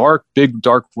it's a big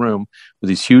dark room with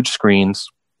these huge screens.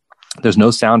 There's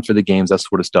no sound for the games, that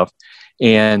sort of stuff,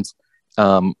 and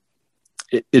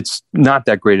it's not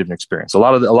that great of an experience. A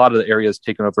lot of the areas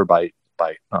taken over by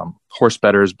horse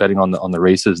bettors betting on the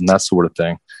races and that sort of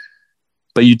thing.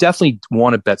 But you definitely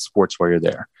want to bet sports while you're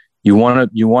there. You want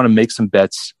to make some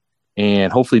bets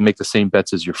and hopefully make the same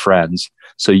bets as your friends,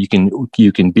 so you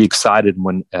can be excited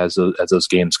as those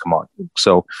games come on.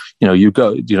 So you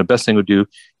go. Best thing to do,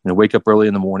 wake up early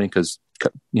in the morning because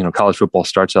college football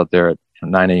starts out there at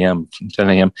 9 a.m., 10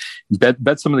 a.m.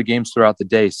 Bet some of the games throughout the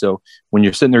day. So when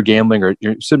you're sitting there gambling or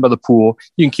you're sitting by the pool,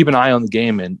 you can keep an eye on the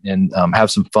game and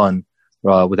have some fun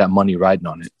with that money riding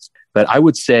on it. But I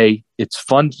would say it's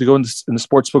fun to go in the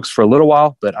sports books for a little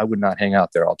while, but I would not hang out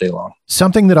there all day long.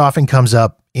 Something that often comes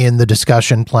up in the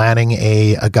discussion planning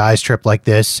a guy's trip like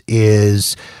this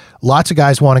is lots of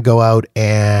guys want to go out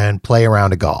and play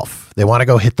around a golf. They want to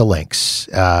go hit the links.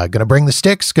 Going to bring the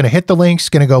sticks, going to hit the links,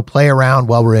 going to go play around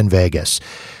while we're in Vegas.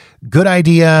 Good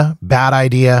idea, bad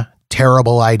idea,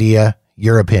 terrible idea,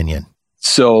 your opinion?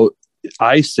 So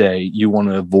I say you want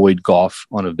to avoid golf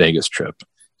on a Vegas trip.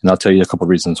 And I'll tell you a couple of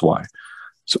reasons why.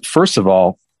 So first of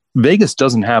all, Vegas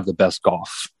doesn't have the best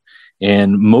golf.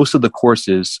 And most of the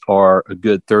courses are a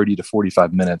good 30 to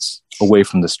 45 minutes away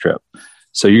from the strip.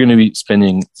 So you're going to be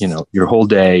spending, your whole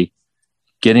day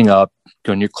getting up,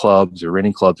 going to your clubs or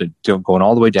renting clubs and going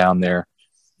all the way down there,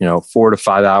 4 to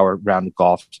 5 hour round of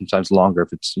golf, sometimes longer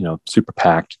if it's, super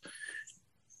packed.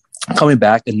 Coming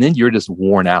back, and then you're just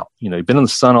worn out. You've been in the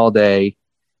sun all day.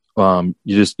 You're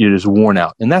just worn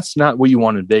out. And that's not what you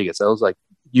want in Vegas. I was like,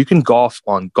 you can golf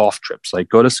on golf trips, like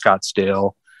go to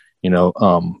Scottsdale,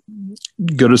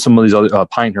 go to some of these other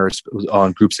Pinehurst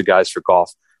on groups of guys for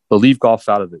golf, but leave golf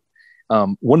out of it.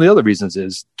 One of the other reasons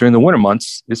is during the winter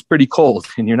months, it's pretty cold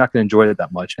and you're not going to enjoy it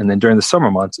that much. And then during the summer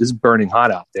months, it's burning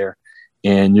hot out there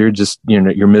and you're just,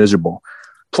 you're miserable.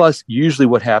 Plus, usually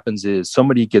what happens is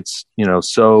somebody gets,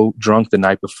 so drunk the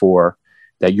night before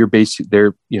that you're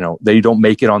they don't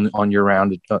make it on your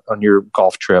round, on your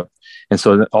golf trip. And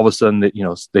so all of a sudden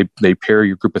that, they pair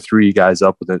your group of 3 guys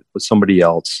up with somebody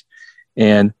else.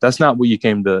 And that's not what you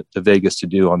came to Vegas to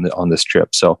do on this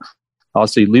trip. So I'll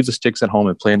say leave the sticks at home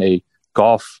and plan a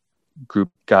golf group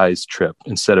guys trip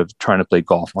instead of trying to play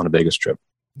golf on a Vegas trip.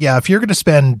 Yeah, if you're going to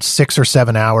spend 6 or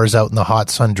 7 hours out in the hot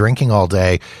sun drinking all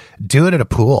day, do it at a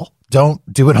pool. Don't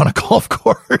do it on a golf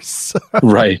course.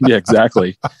 Right. Yeah,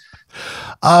 exactly.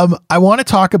 I want to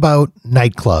talk about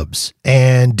nightclubs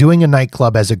and doing a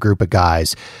nightclub as a group of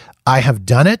guys. I have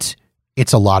done it.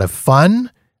 It's a lot of fun.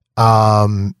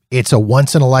 It's a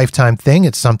once in a lifetime thing.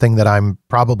 It's something that I'm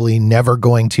probably never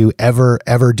going to ever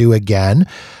do again.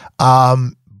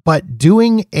 But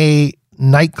doing a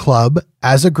nightclub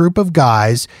as a group of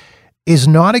guys is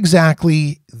not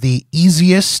exactly the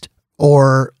easiest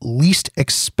or least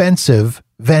expensive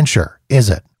venture, is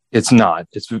it? It's not.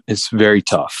 It's very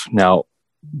tough. Now,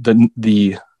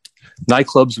 the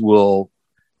nightclubs will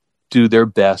do their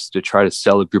best to try to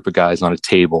sell a group of guys on a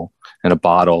table and a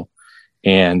bottle,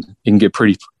 and it can get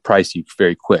pretty pricey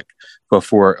very quick. But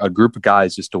for a group of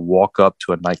guys just to walk up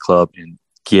to a nightclub and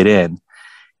get in,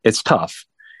 it's tough.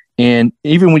 And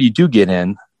even when you do get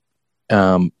in,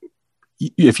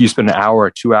 if you spend an hour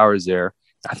or 2 hours there,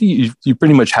 I think you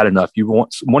pretty much had enough.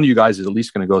 One of you guys is at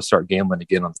least going to go start gambling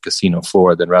again on the casino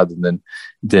floor rather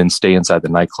than stay inside the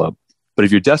nightclub. But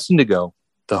if you're destined to go,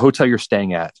 the hotel you're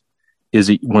staying at is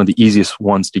one of the easiest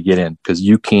ones to get in, because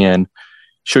you can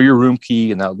show your room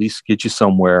key and that'll at least get you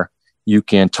somewhere. You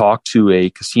can talk to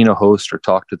a casino host or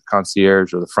talk to the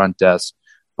concierge or the front desk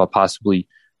about possibly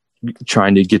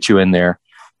trying to get you in there.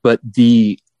 But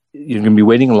you're going to be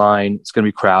waiting in line. It's going to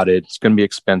be crowded. It's going to be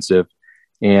expensive.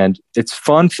 And it's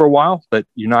fun for a while, but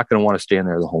you're not going to want to stay in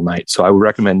there the whole night. So I would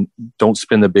recommend don't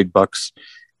spend the big bucks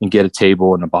and get a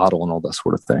table and a bottle and all that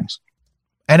sort of things.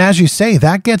 And as you say,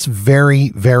 that gets very,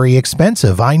 very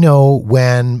expensive. I know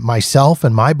when myself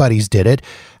and my buddies did it,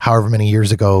 however many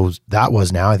years ago that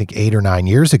was now, I think 8 or 9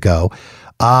 years ago,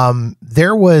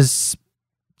 there was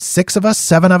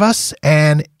 7 of us,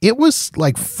 and it was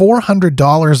like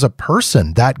 $400 a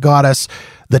person. That got us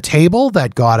the table,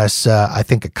 that got us, I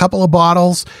think, a couple of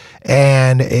bottles,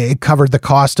 and it covered the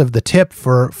cost of the tip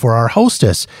for our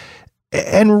hostess.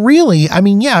 And really, I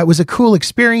mean, yeah, it was a cool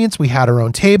experience. We had our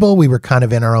own table. We were kind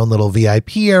of in our own little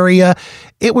VIP area.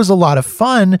 It was a lot of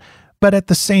fun, but at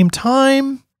the same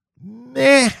time,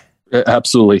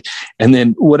 Absolutely. And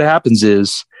then what happens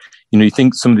is, you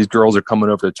think some of these girls are coming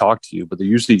over to talk to you, but they're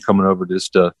usually coming over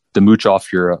just to mooch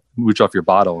off your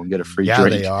bottle and get a free drink.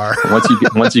 Yeah, they are.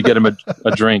 once you get them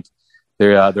a drink,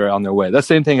 they're on their way. That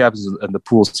same thing happens in the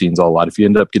pool scenes a lot. If you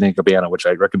end up getting a cabana, which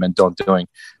I recommend don't doing,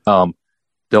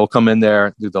 they'll come in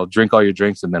there, they'll drink all your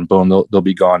drinks, and then boom, they'll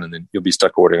be gone, and then you'll be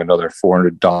stuck ordering another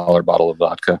 $400 bottle of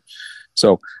vodka.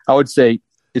 So I would say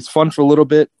it's fun for a little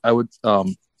bit. I would,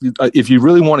 if you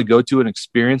really want to go to and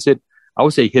experience it, I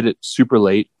would say hit it super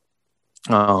late.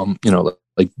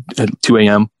 Like at 2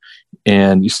 a.m.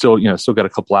 and you still got a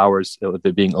couple hours of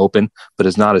it being open, but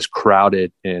it's not as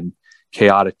crowded and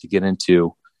chaotic to get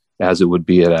into as it would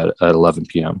be at 11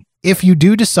 p.m. If you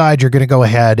do decide you're going to go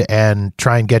ahead and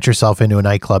try and get yourself into a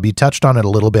nightclub, you touched on it a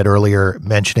little bit earlier,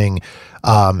 mentioning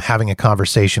having a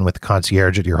conversation with the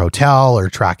concierge at your hotel or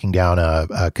tracking down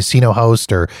a casino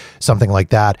host or something like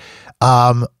that.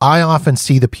 I often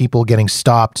see the people getting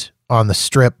stopped on the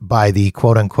strip by the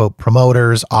quote unquote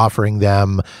promoters, offering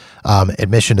them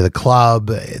admission to the club,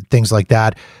 things like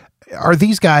that. Are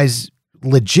these guys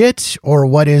legit, or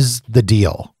what is the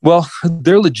deal? Well,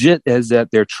 they're legit as that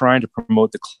they're trying to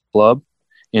promote the club,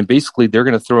 and basically they're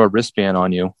going to throw a wristband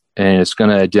on you, and it's going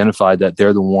to identify that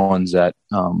they're the ones that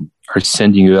are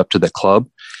sending you up to the club.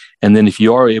 And then if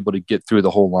you are able to get through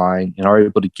the whole line and are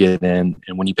able to get in,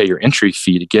 and when you pay your entry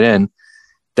fee to get in,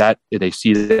 that if they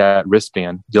see that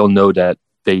wristband, they'll know that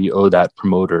they owe that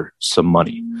promoter some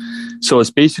money. So it's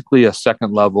basically a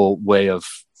second level way of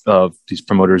these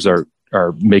promoters are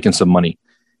making some money.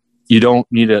 You don't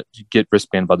need to get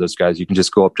wristband by those guys. You can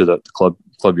just go up to the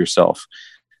club yourself.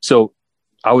 So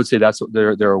I would say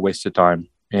they're a waste of time.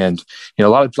 And a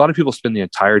lot of people spend the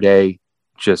entire day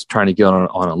just trying to get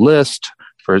on a list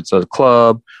for a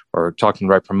club or talking to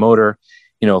the right promoter.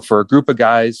 For a group of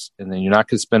guys, and then you're not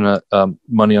going to spend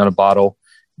money on a bottle,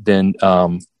 then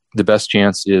the best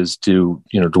chance is to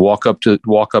walk up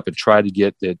and try to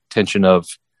get the attention of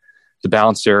the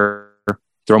bouncer,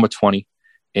 throw them a 20,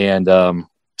 and to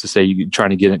say you're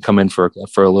trying to come in for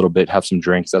a little bit, have some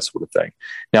drinks, that sort of thing.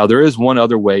 Now there is one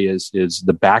other way is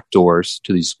the back doors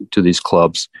to these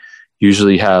clubs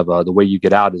usually have the way you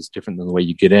get out is different than the way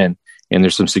you get in, and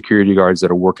there's some security guards that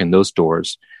are working those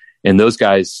doors. And those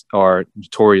guys are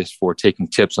notorious for taking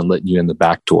tips and letting you in the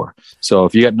back door. So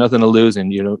if you got nothing to lose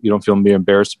and you don't feel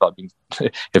embarrassed about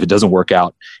if it doesn't work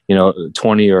out,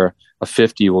 20 or a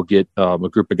 50 will get a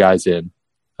group of guys in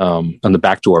on the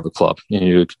back door of a club, and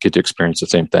you get to experience the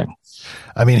same thing.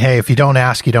 I mean, hey, if you don't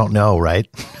ask, you don't know, right?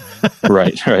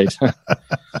 Right.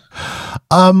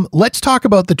 Let's talk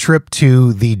about the trip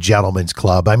to the Gentlemen's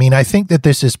Club. I mean, I think that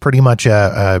this is pretty much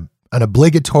an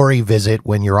obligatory visit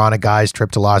when you're on a guy's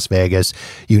trip to Las Vegas.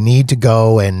 You need to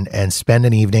go and spend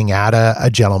an evening at a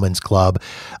gentleman's club.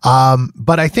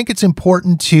 But I think it's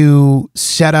important to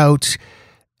set out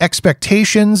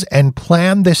expectations and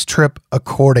plan this trip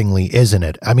accordingly, isn't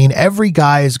it? I mean, every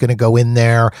guy is going to go in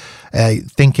there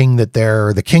thinking that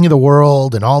they're the king of the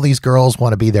world and all these girls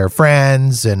want to be their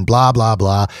friends and blah, blah,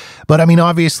 blah. But I mean,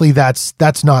 obviously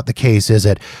that's not the case, is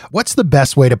it? What's the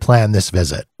best way to plan this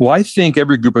visit? Well, I think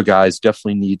every group of guys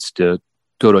definitely needs to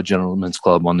go to a gentleman's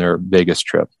club on their Vegas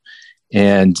trip.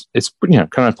 And it's,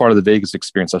 kind of part of the Vegas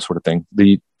experience, that sort of thing.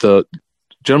 The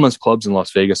gentlemen's clubs in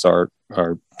Las Vegas are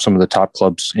some of the top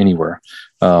clubs anywhere.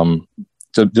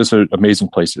 So just amazing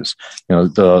places.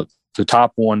 The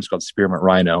top one is called Spearmint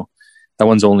Rhino. That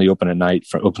one's only open at night,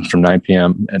 open from 9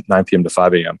 p.m. to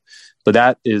 5 a.m. But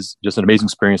that is just an amazing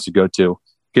experience to go to.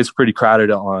 It gets pretty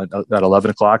crowded at 11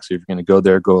 o'clock. So if you're going to go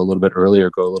there, go a little bit early or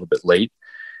go a little bit late.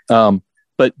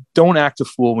 But don't act a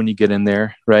fool when you get in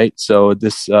there, right? So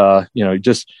this,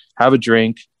 just have a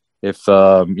drink. If,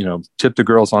 tip the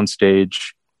girls on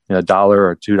stage, $1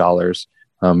 or $2,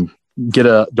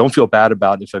 don't feel bad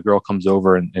about if a girl comes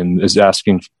over and is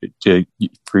asking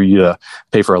for you to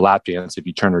pay for a lap dance. If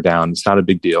you turn her down, it's not a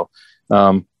big deal.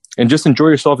 And just enjoy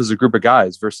yourself as a group of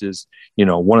guys versus,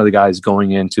 one of the guys going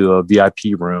into a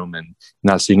VIP room and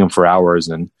not seeing him for hours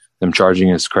and them charging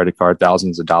his credit card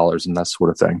thousands of dollars and that sort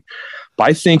of thing. But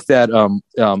I think that a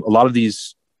lot of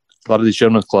these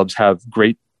gentlemen's clubs have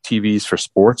great TVs for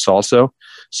sports also.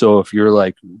 So if you're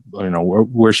like,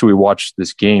 where should we watch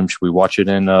this game? Should we watch it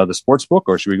in the sports book,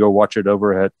 or should we go watch it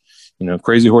over at,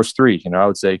 Crazy Horse 3? I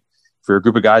would say if you're a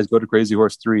group of guys, go to Crazy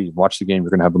Horse 3, watch the game. You're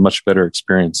going to have a much better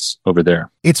experience over there.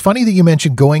 It's funny that you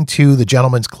mentioned going to the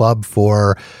gentleman's club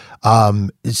for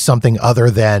something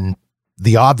other than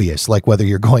the obvious, like whether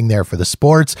you're going there for the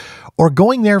sports or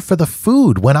going there for the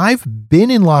food. When I've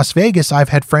been in Las Vegas, I've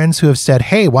had friends who have said,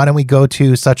 hey, why don't we go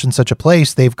to such and such a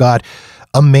place? They've got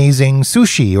amazing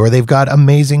sushi or they've got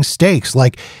amazing steaks.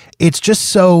 Like, it's just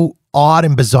so odd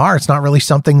and bizarre. It's not really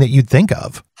something that you'd think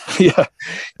of. Yeah.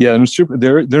 And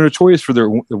they're notorious for their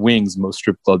wings. Most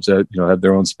strip clubs that have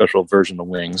their own special version of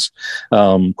wings.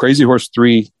 Crazy Horse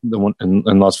 3, the one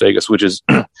in Las Vegas, which is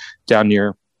down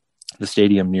near the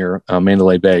stadium near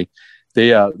Mandalay Bay, they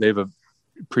have a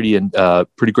pretty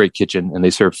great kitchen, and they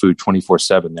serve food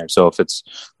 24/7 there. So if it's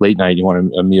late night, you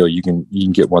want a meal, you can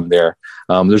get one there.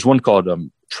 There's one called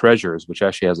Treasures, which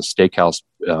actually has a steakhouse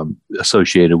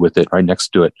associated with it right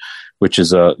next to it, which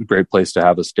is a great place to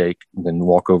have a steak and then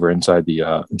walk over inside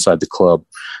the club.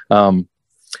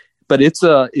 But it's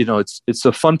a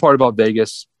fun part about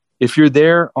Vegas. If you're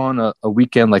there on a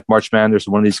weekend like March Madness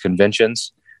or one of these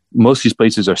conventions, most of these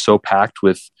places are so packed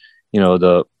with,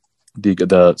 the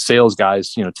sales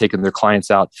guys, taking their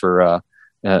clients out for out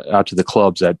to the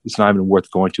clubs that it's not even worth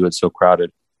going to. It's so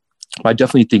crowded. I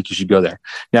definitely think you should go there.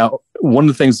 Now, one of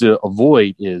the things to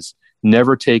avoid is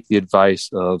never take the advice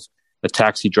of a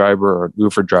taxi driver or an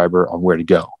Uber driver on where to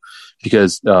go,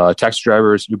 because taxi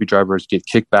drivers, Uber drivers get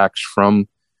kickbacks from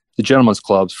the gentlemen's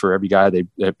clubs for every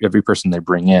person they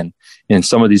bring in. And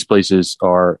some of these places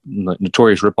are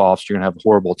notorious ripoffs. You're going to have a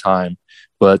horrible time,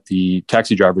 but the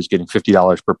taxi driver is getting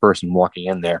 $50 per person walking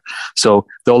in there. So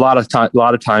a lot of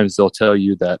times they'll tell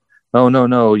you that, oh,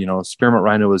 no, Spearmint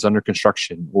Rhino is under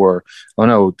construction, or, oh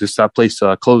no, that place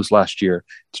closed last year,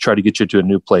 to try to get you to a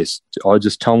new place. I'll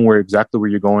just tell them exactly where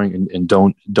you're going and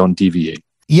don't deviate.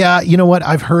 Yeah, you know what?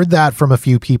 I've heard that from a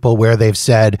few people where they've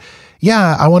said,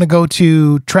 yeah, I want to go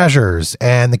to Treasures.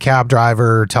 And the cab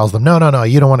driver tells them, no,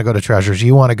 you don't want to go to Treasures.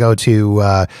 You want to go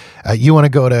to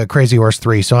Crazy Horse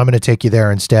 3. So I'm going to take you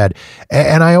there instead.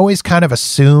 And I always kind of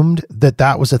assumed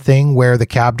that was a thing where the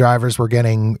cab drivers were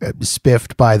getting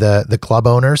spiffed by the club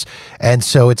owners. And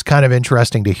so it's kind of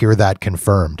interesting to hear that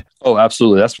confirmed. Oh,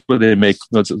 absolutely. That's where they make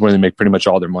pretty much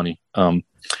all their money.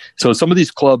 So some of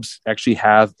these clubs actually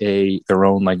have their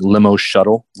own like limo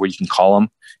shuttle where you can call them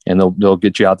and they'll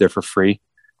get you out there for free.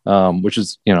 Which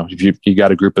is, if you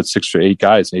got a group of 6 or 8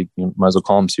 guys, you might as well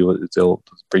call them, see what they'll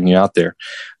bring you out there.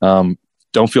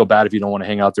 Don't feel bad if you don't want to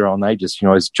hang out there all night. Just,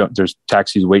 there's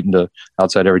taxis waiting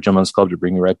outside every gentleman's club to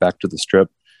bring you right back to the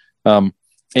strip. But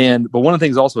one of the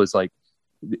things also is like,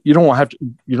 if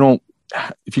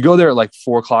you go there at like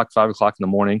 4 o'clock, 5 o'clock in the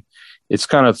morning, it's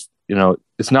kind of,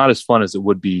 it's not as fun as it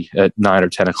would be at 9 or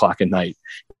 10 o'clock at night.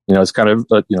 It's kind of,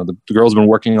 the girls have been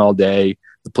working all day.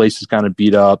 The place is kind of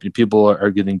beat up and people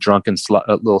are getting drunk and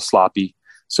a little sloppy.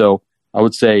 So I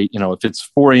would say, if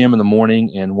it's 4 a.m. in the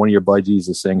morning and one of your buddies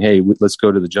is saying, hey, let's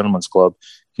go to the gentleman's club,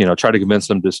 try to convince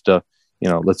them just to,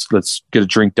 let's get a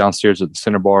drink downstairs at the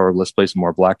center bar, or let's play some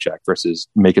more blackjack, versus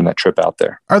making that trip out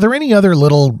there. Are there any other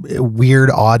little weird,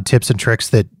 odd tips and tricks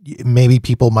that maybe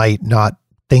people might not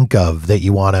think of that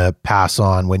you want to pass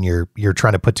on when you're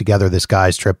trying to put together this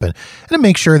guy's trip and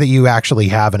make sure that you actually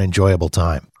have an enjoyable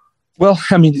time? Well,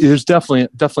 I mean, there's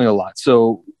definitely a lot.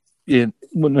 So in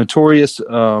Notorious,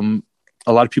 a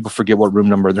lot of people forget what room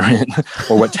number they're in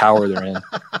or what tower they're in,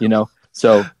 you know?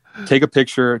 So take a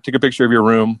picture of your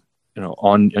room, you know,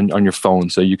 on your phone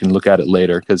so you can look at it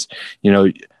later. Cause you know,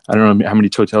 I don't know how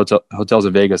many hotels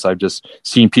in Vegas I've just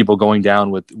seen people going down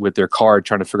with their card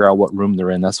trying to figure out what room they're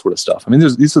in, that sort of stuff. I mean,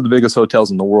 these are the biggest hotels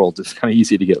in the world. It's kind of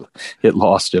easy to get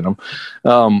lost in them.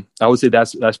 I would say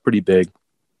that's pretty big.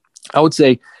 I would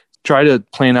say try to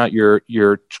plan out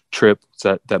your trip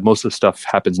so that most of the stuff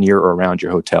happens near or around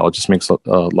your hotel. It just makes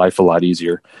life a lot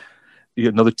easier.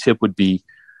 Another tip would be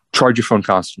charge your phone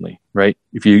constantly, right?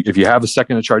 If you have a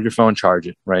second to charge your phone, charge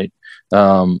it, right?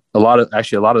 A lot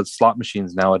of slot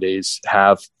machines nowadays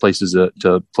have places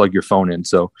to plug your phone in.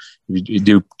 So if you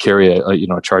do carry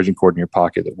a charging cord in your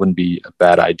pocket, it wouldn't be a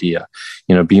bad idea.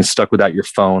 You know, being stuck without your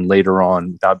phone later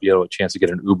on without being able to chance to get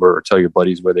an Uber or tell your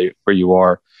buddies where you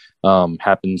are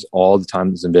happens all the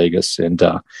time in Vegas, and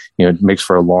it makes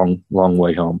for a long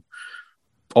way home.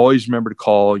 Always remember to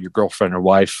call your girlfriend or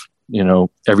wife,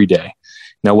 every day.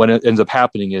 Now, what ends up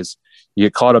happening is you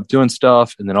get caught up doing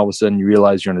stuff, and then all of a sudden you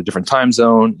realize you're in a different time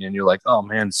zone, and you're like, oh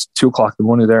man, it's 2:00 in the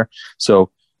morning there.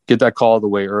 So get that call the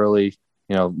way early,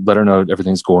 let her know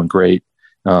everything's going great.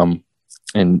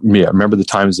 Remember the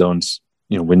time zones,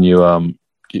 when you,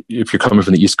 if you're coming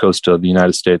from the East Coast of the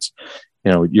United States,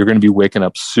 you're going to be waking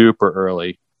up super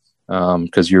early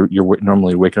because you're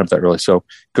normally waking up that early. So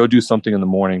go do something in the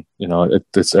morning.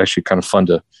 It's actually kind of fun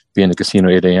to be in the casino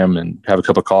 8 a.m. and have a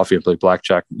cup of coffee and play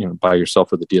blackjack, by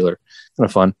yourself or the dealer. Kind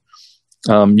of fun.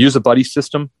 Use a buddy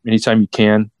system anytime you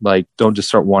can. Like, don't just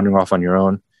start wandering off on your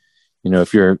own.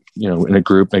 If you're, in a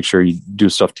group, make sure you do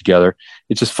stuff together.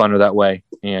 It's just funner that way.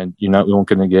 And you won't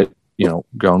going to get,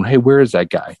 going, hey, where is that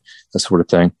guy? That sort of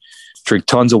thing. Drink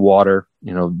tons of water.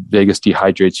 Vegas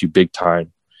dehydrates you big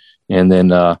time. And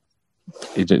then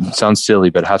it sounds silly,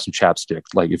 but have some chapstick.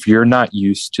 Like, if you're not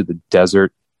used to the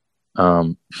desert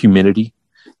humidity,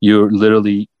 your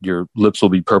lips will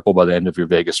be purple by the end of your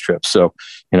Vegas trip. So,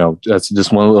 that's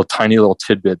just one tiny little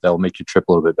tidbit that will make your trip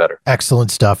a little bit better. Excellent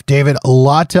stuff, David. A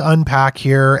lot to unpack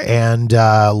here, and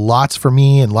lots for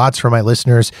me and lots for my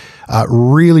listeners.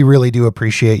 Really, really do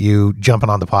appreciate you jumping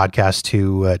on the podcast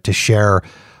to share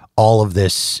all of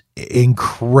this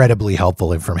incredibly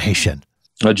helpful information.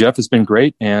 Jeff, it's been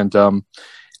great. And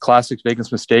Classic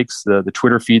Vegas Mistakes, the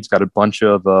Twitter feed's got a bunch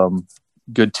of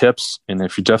good tips. And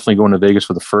if you're definitely going to Vegas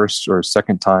for the first or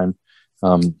second time,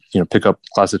 pick up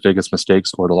Classic Vegas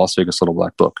Mistakes or the Las Vegas Little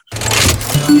Black Book.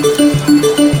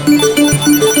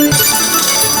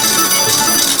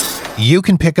 You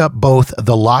can pick up both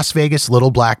the Las Vegas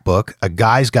Little Black Book, A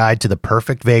Guy's Guide to the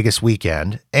Perfect Vegas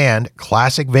Weekend, and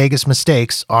Classic Vegas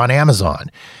Mistakes on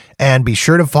Amazon. And be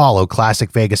sure to follow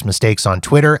Classic Vegas Mistakes on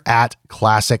Twitter at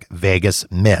Classic Vegas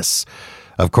Miss.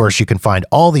 Of course, you can find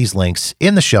all these links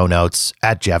in the show notes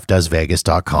at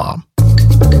jeffdoesvegas.com.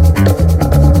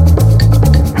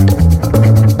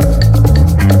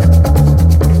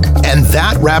 And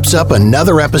that wraps up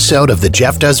another episode of the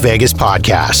Jeff Does Vegas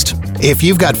podcast. If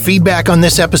you've got feedback on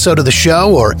this episode of the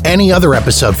show, or any other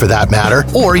episode for that matter,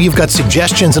 or you've got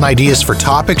suggestions and ideas for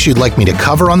topics you'd like me to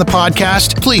cover on the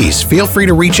podcast, please feel free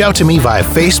to reach out to me via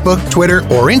Facebook, Twitter,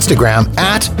 or Instagram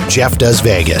at Jeff Does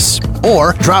Vegas,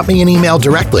 or drop me an email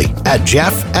directly at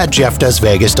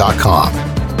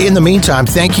jeff@jeffdoesvegas.com. In the meantime,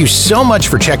 thank you so much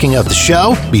for checking out the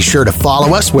show. Be sure to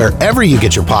follow us wherever you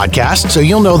get your podcasts so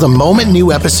you'll know the moment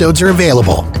new episodes are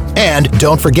available. And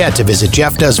don't forget to visit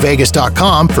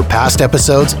jeffdoesvegas.com for past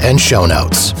episodes and show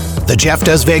notes. The Jeff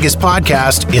Does Vegas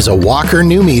podcast is a Walker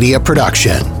New Media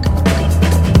production.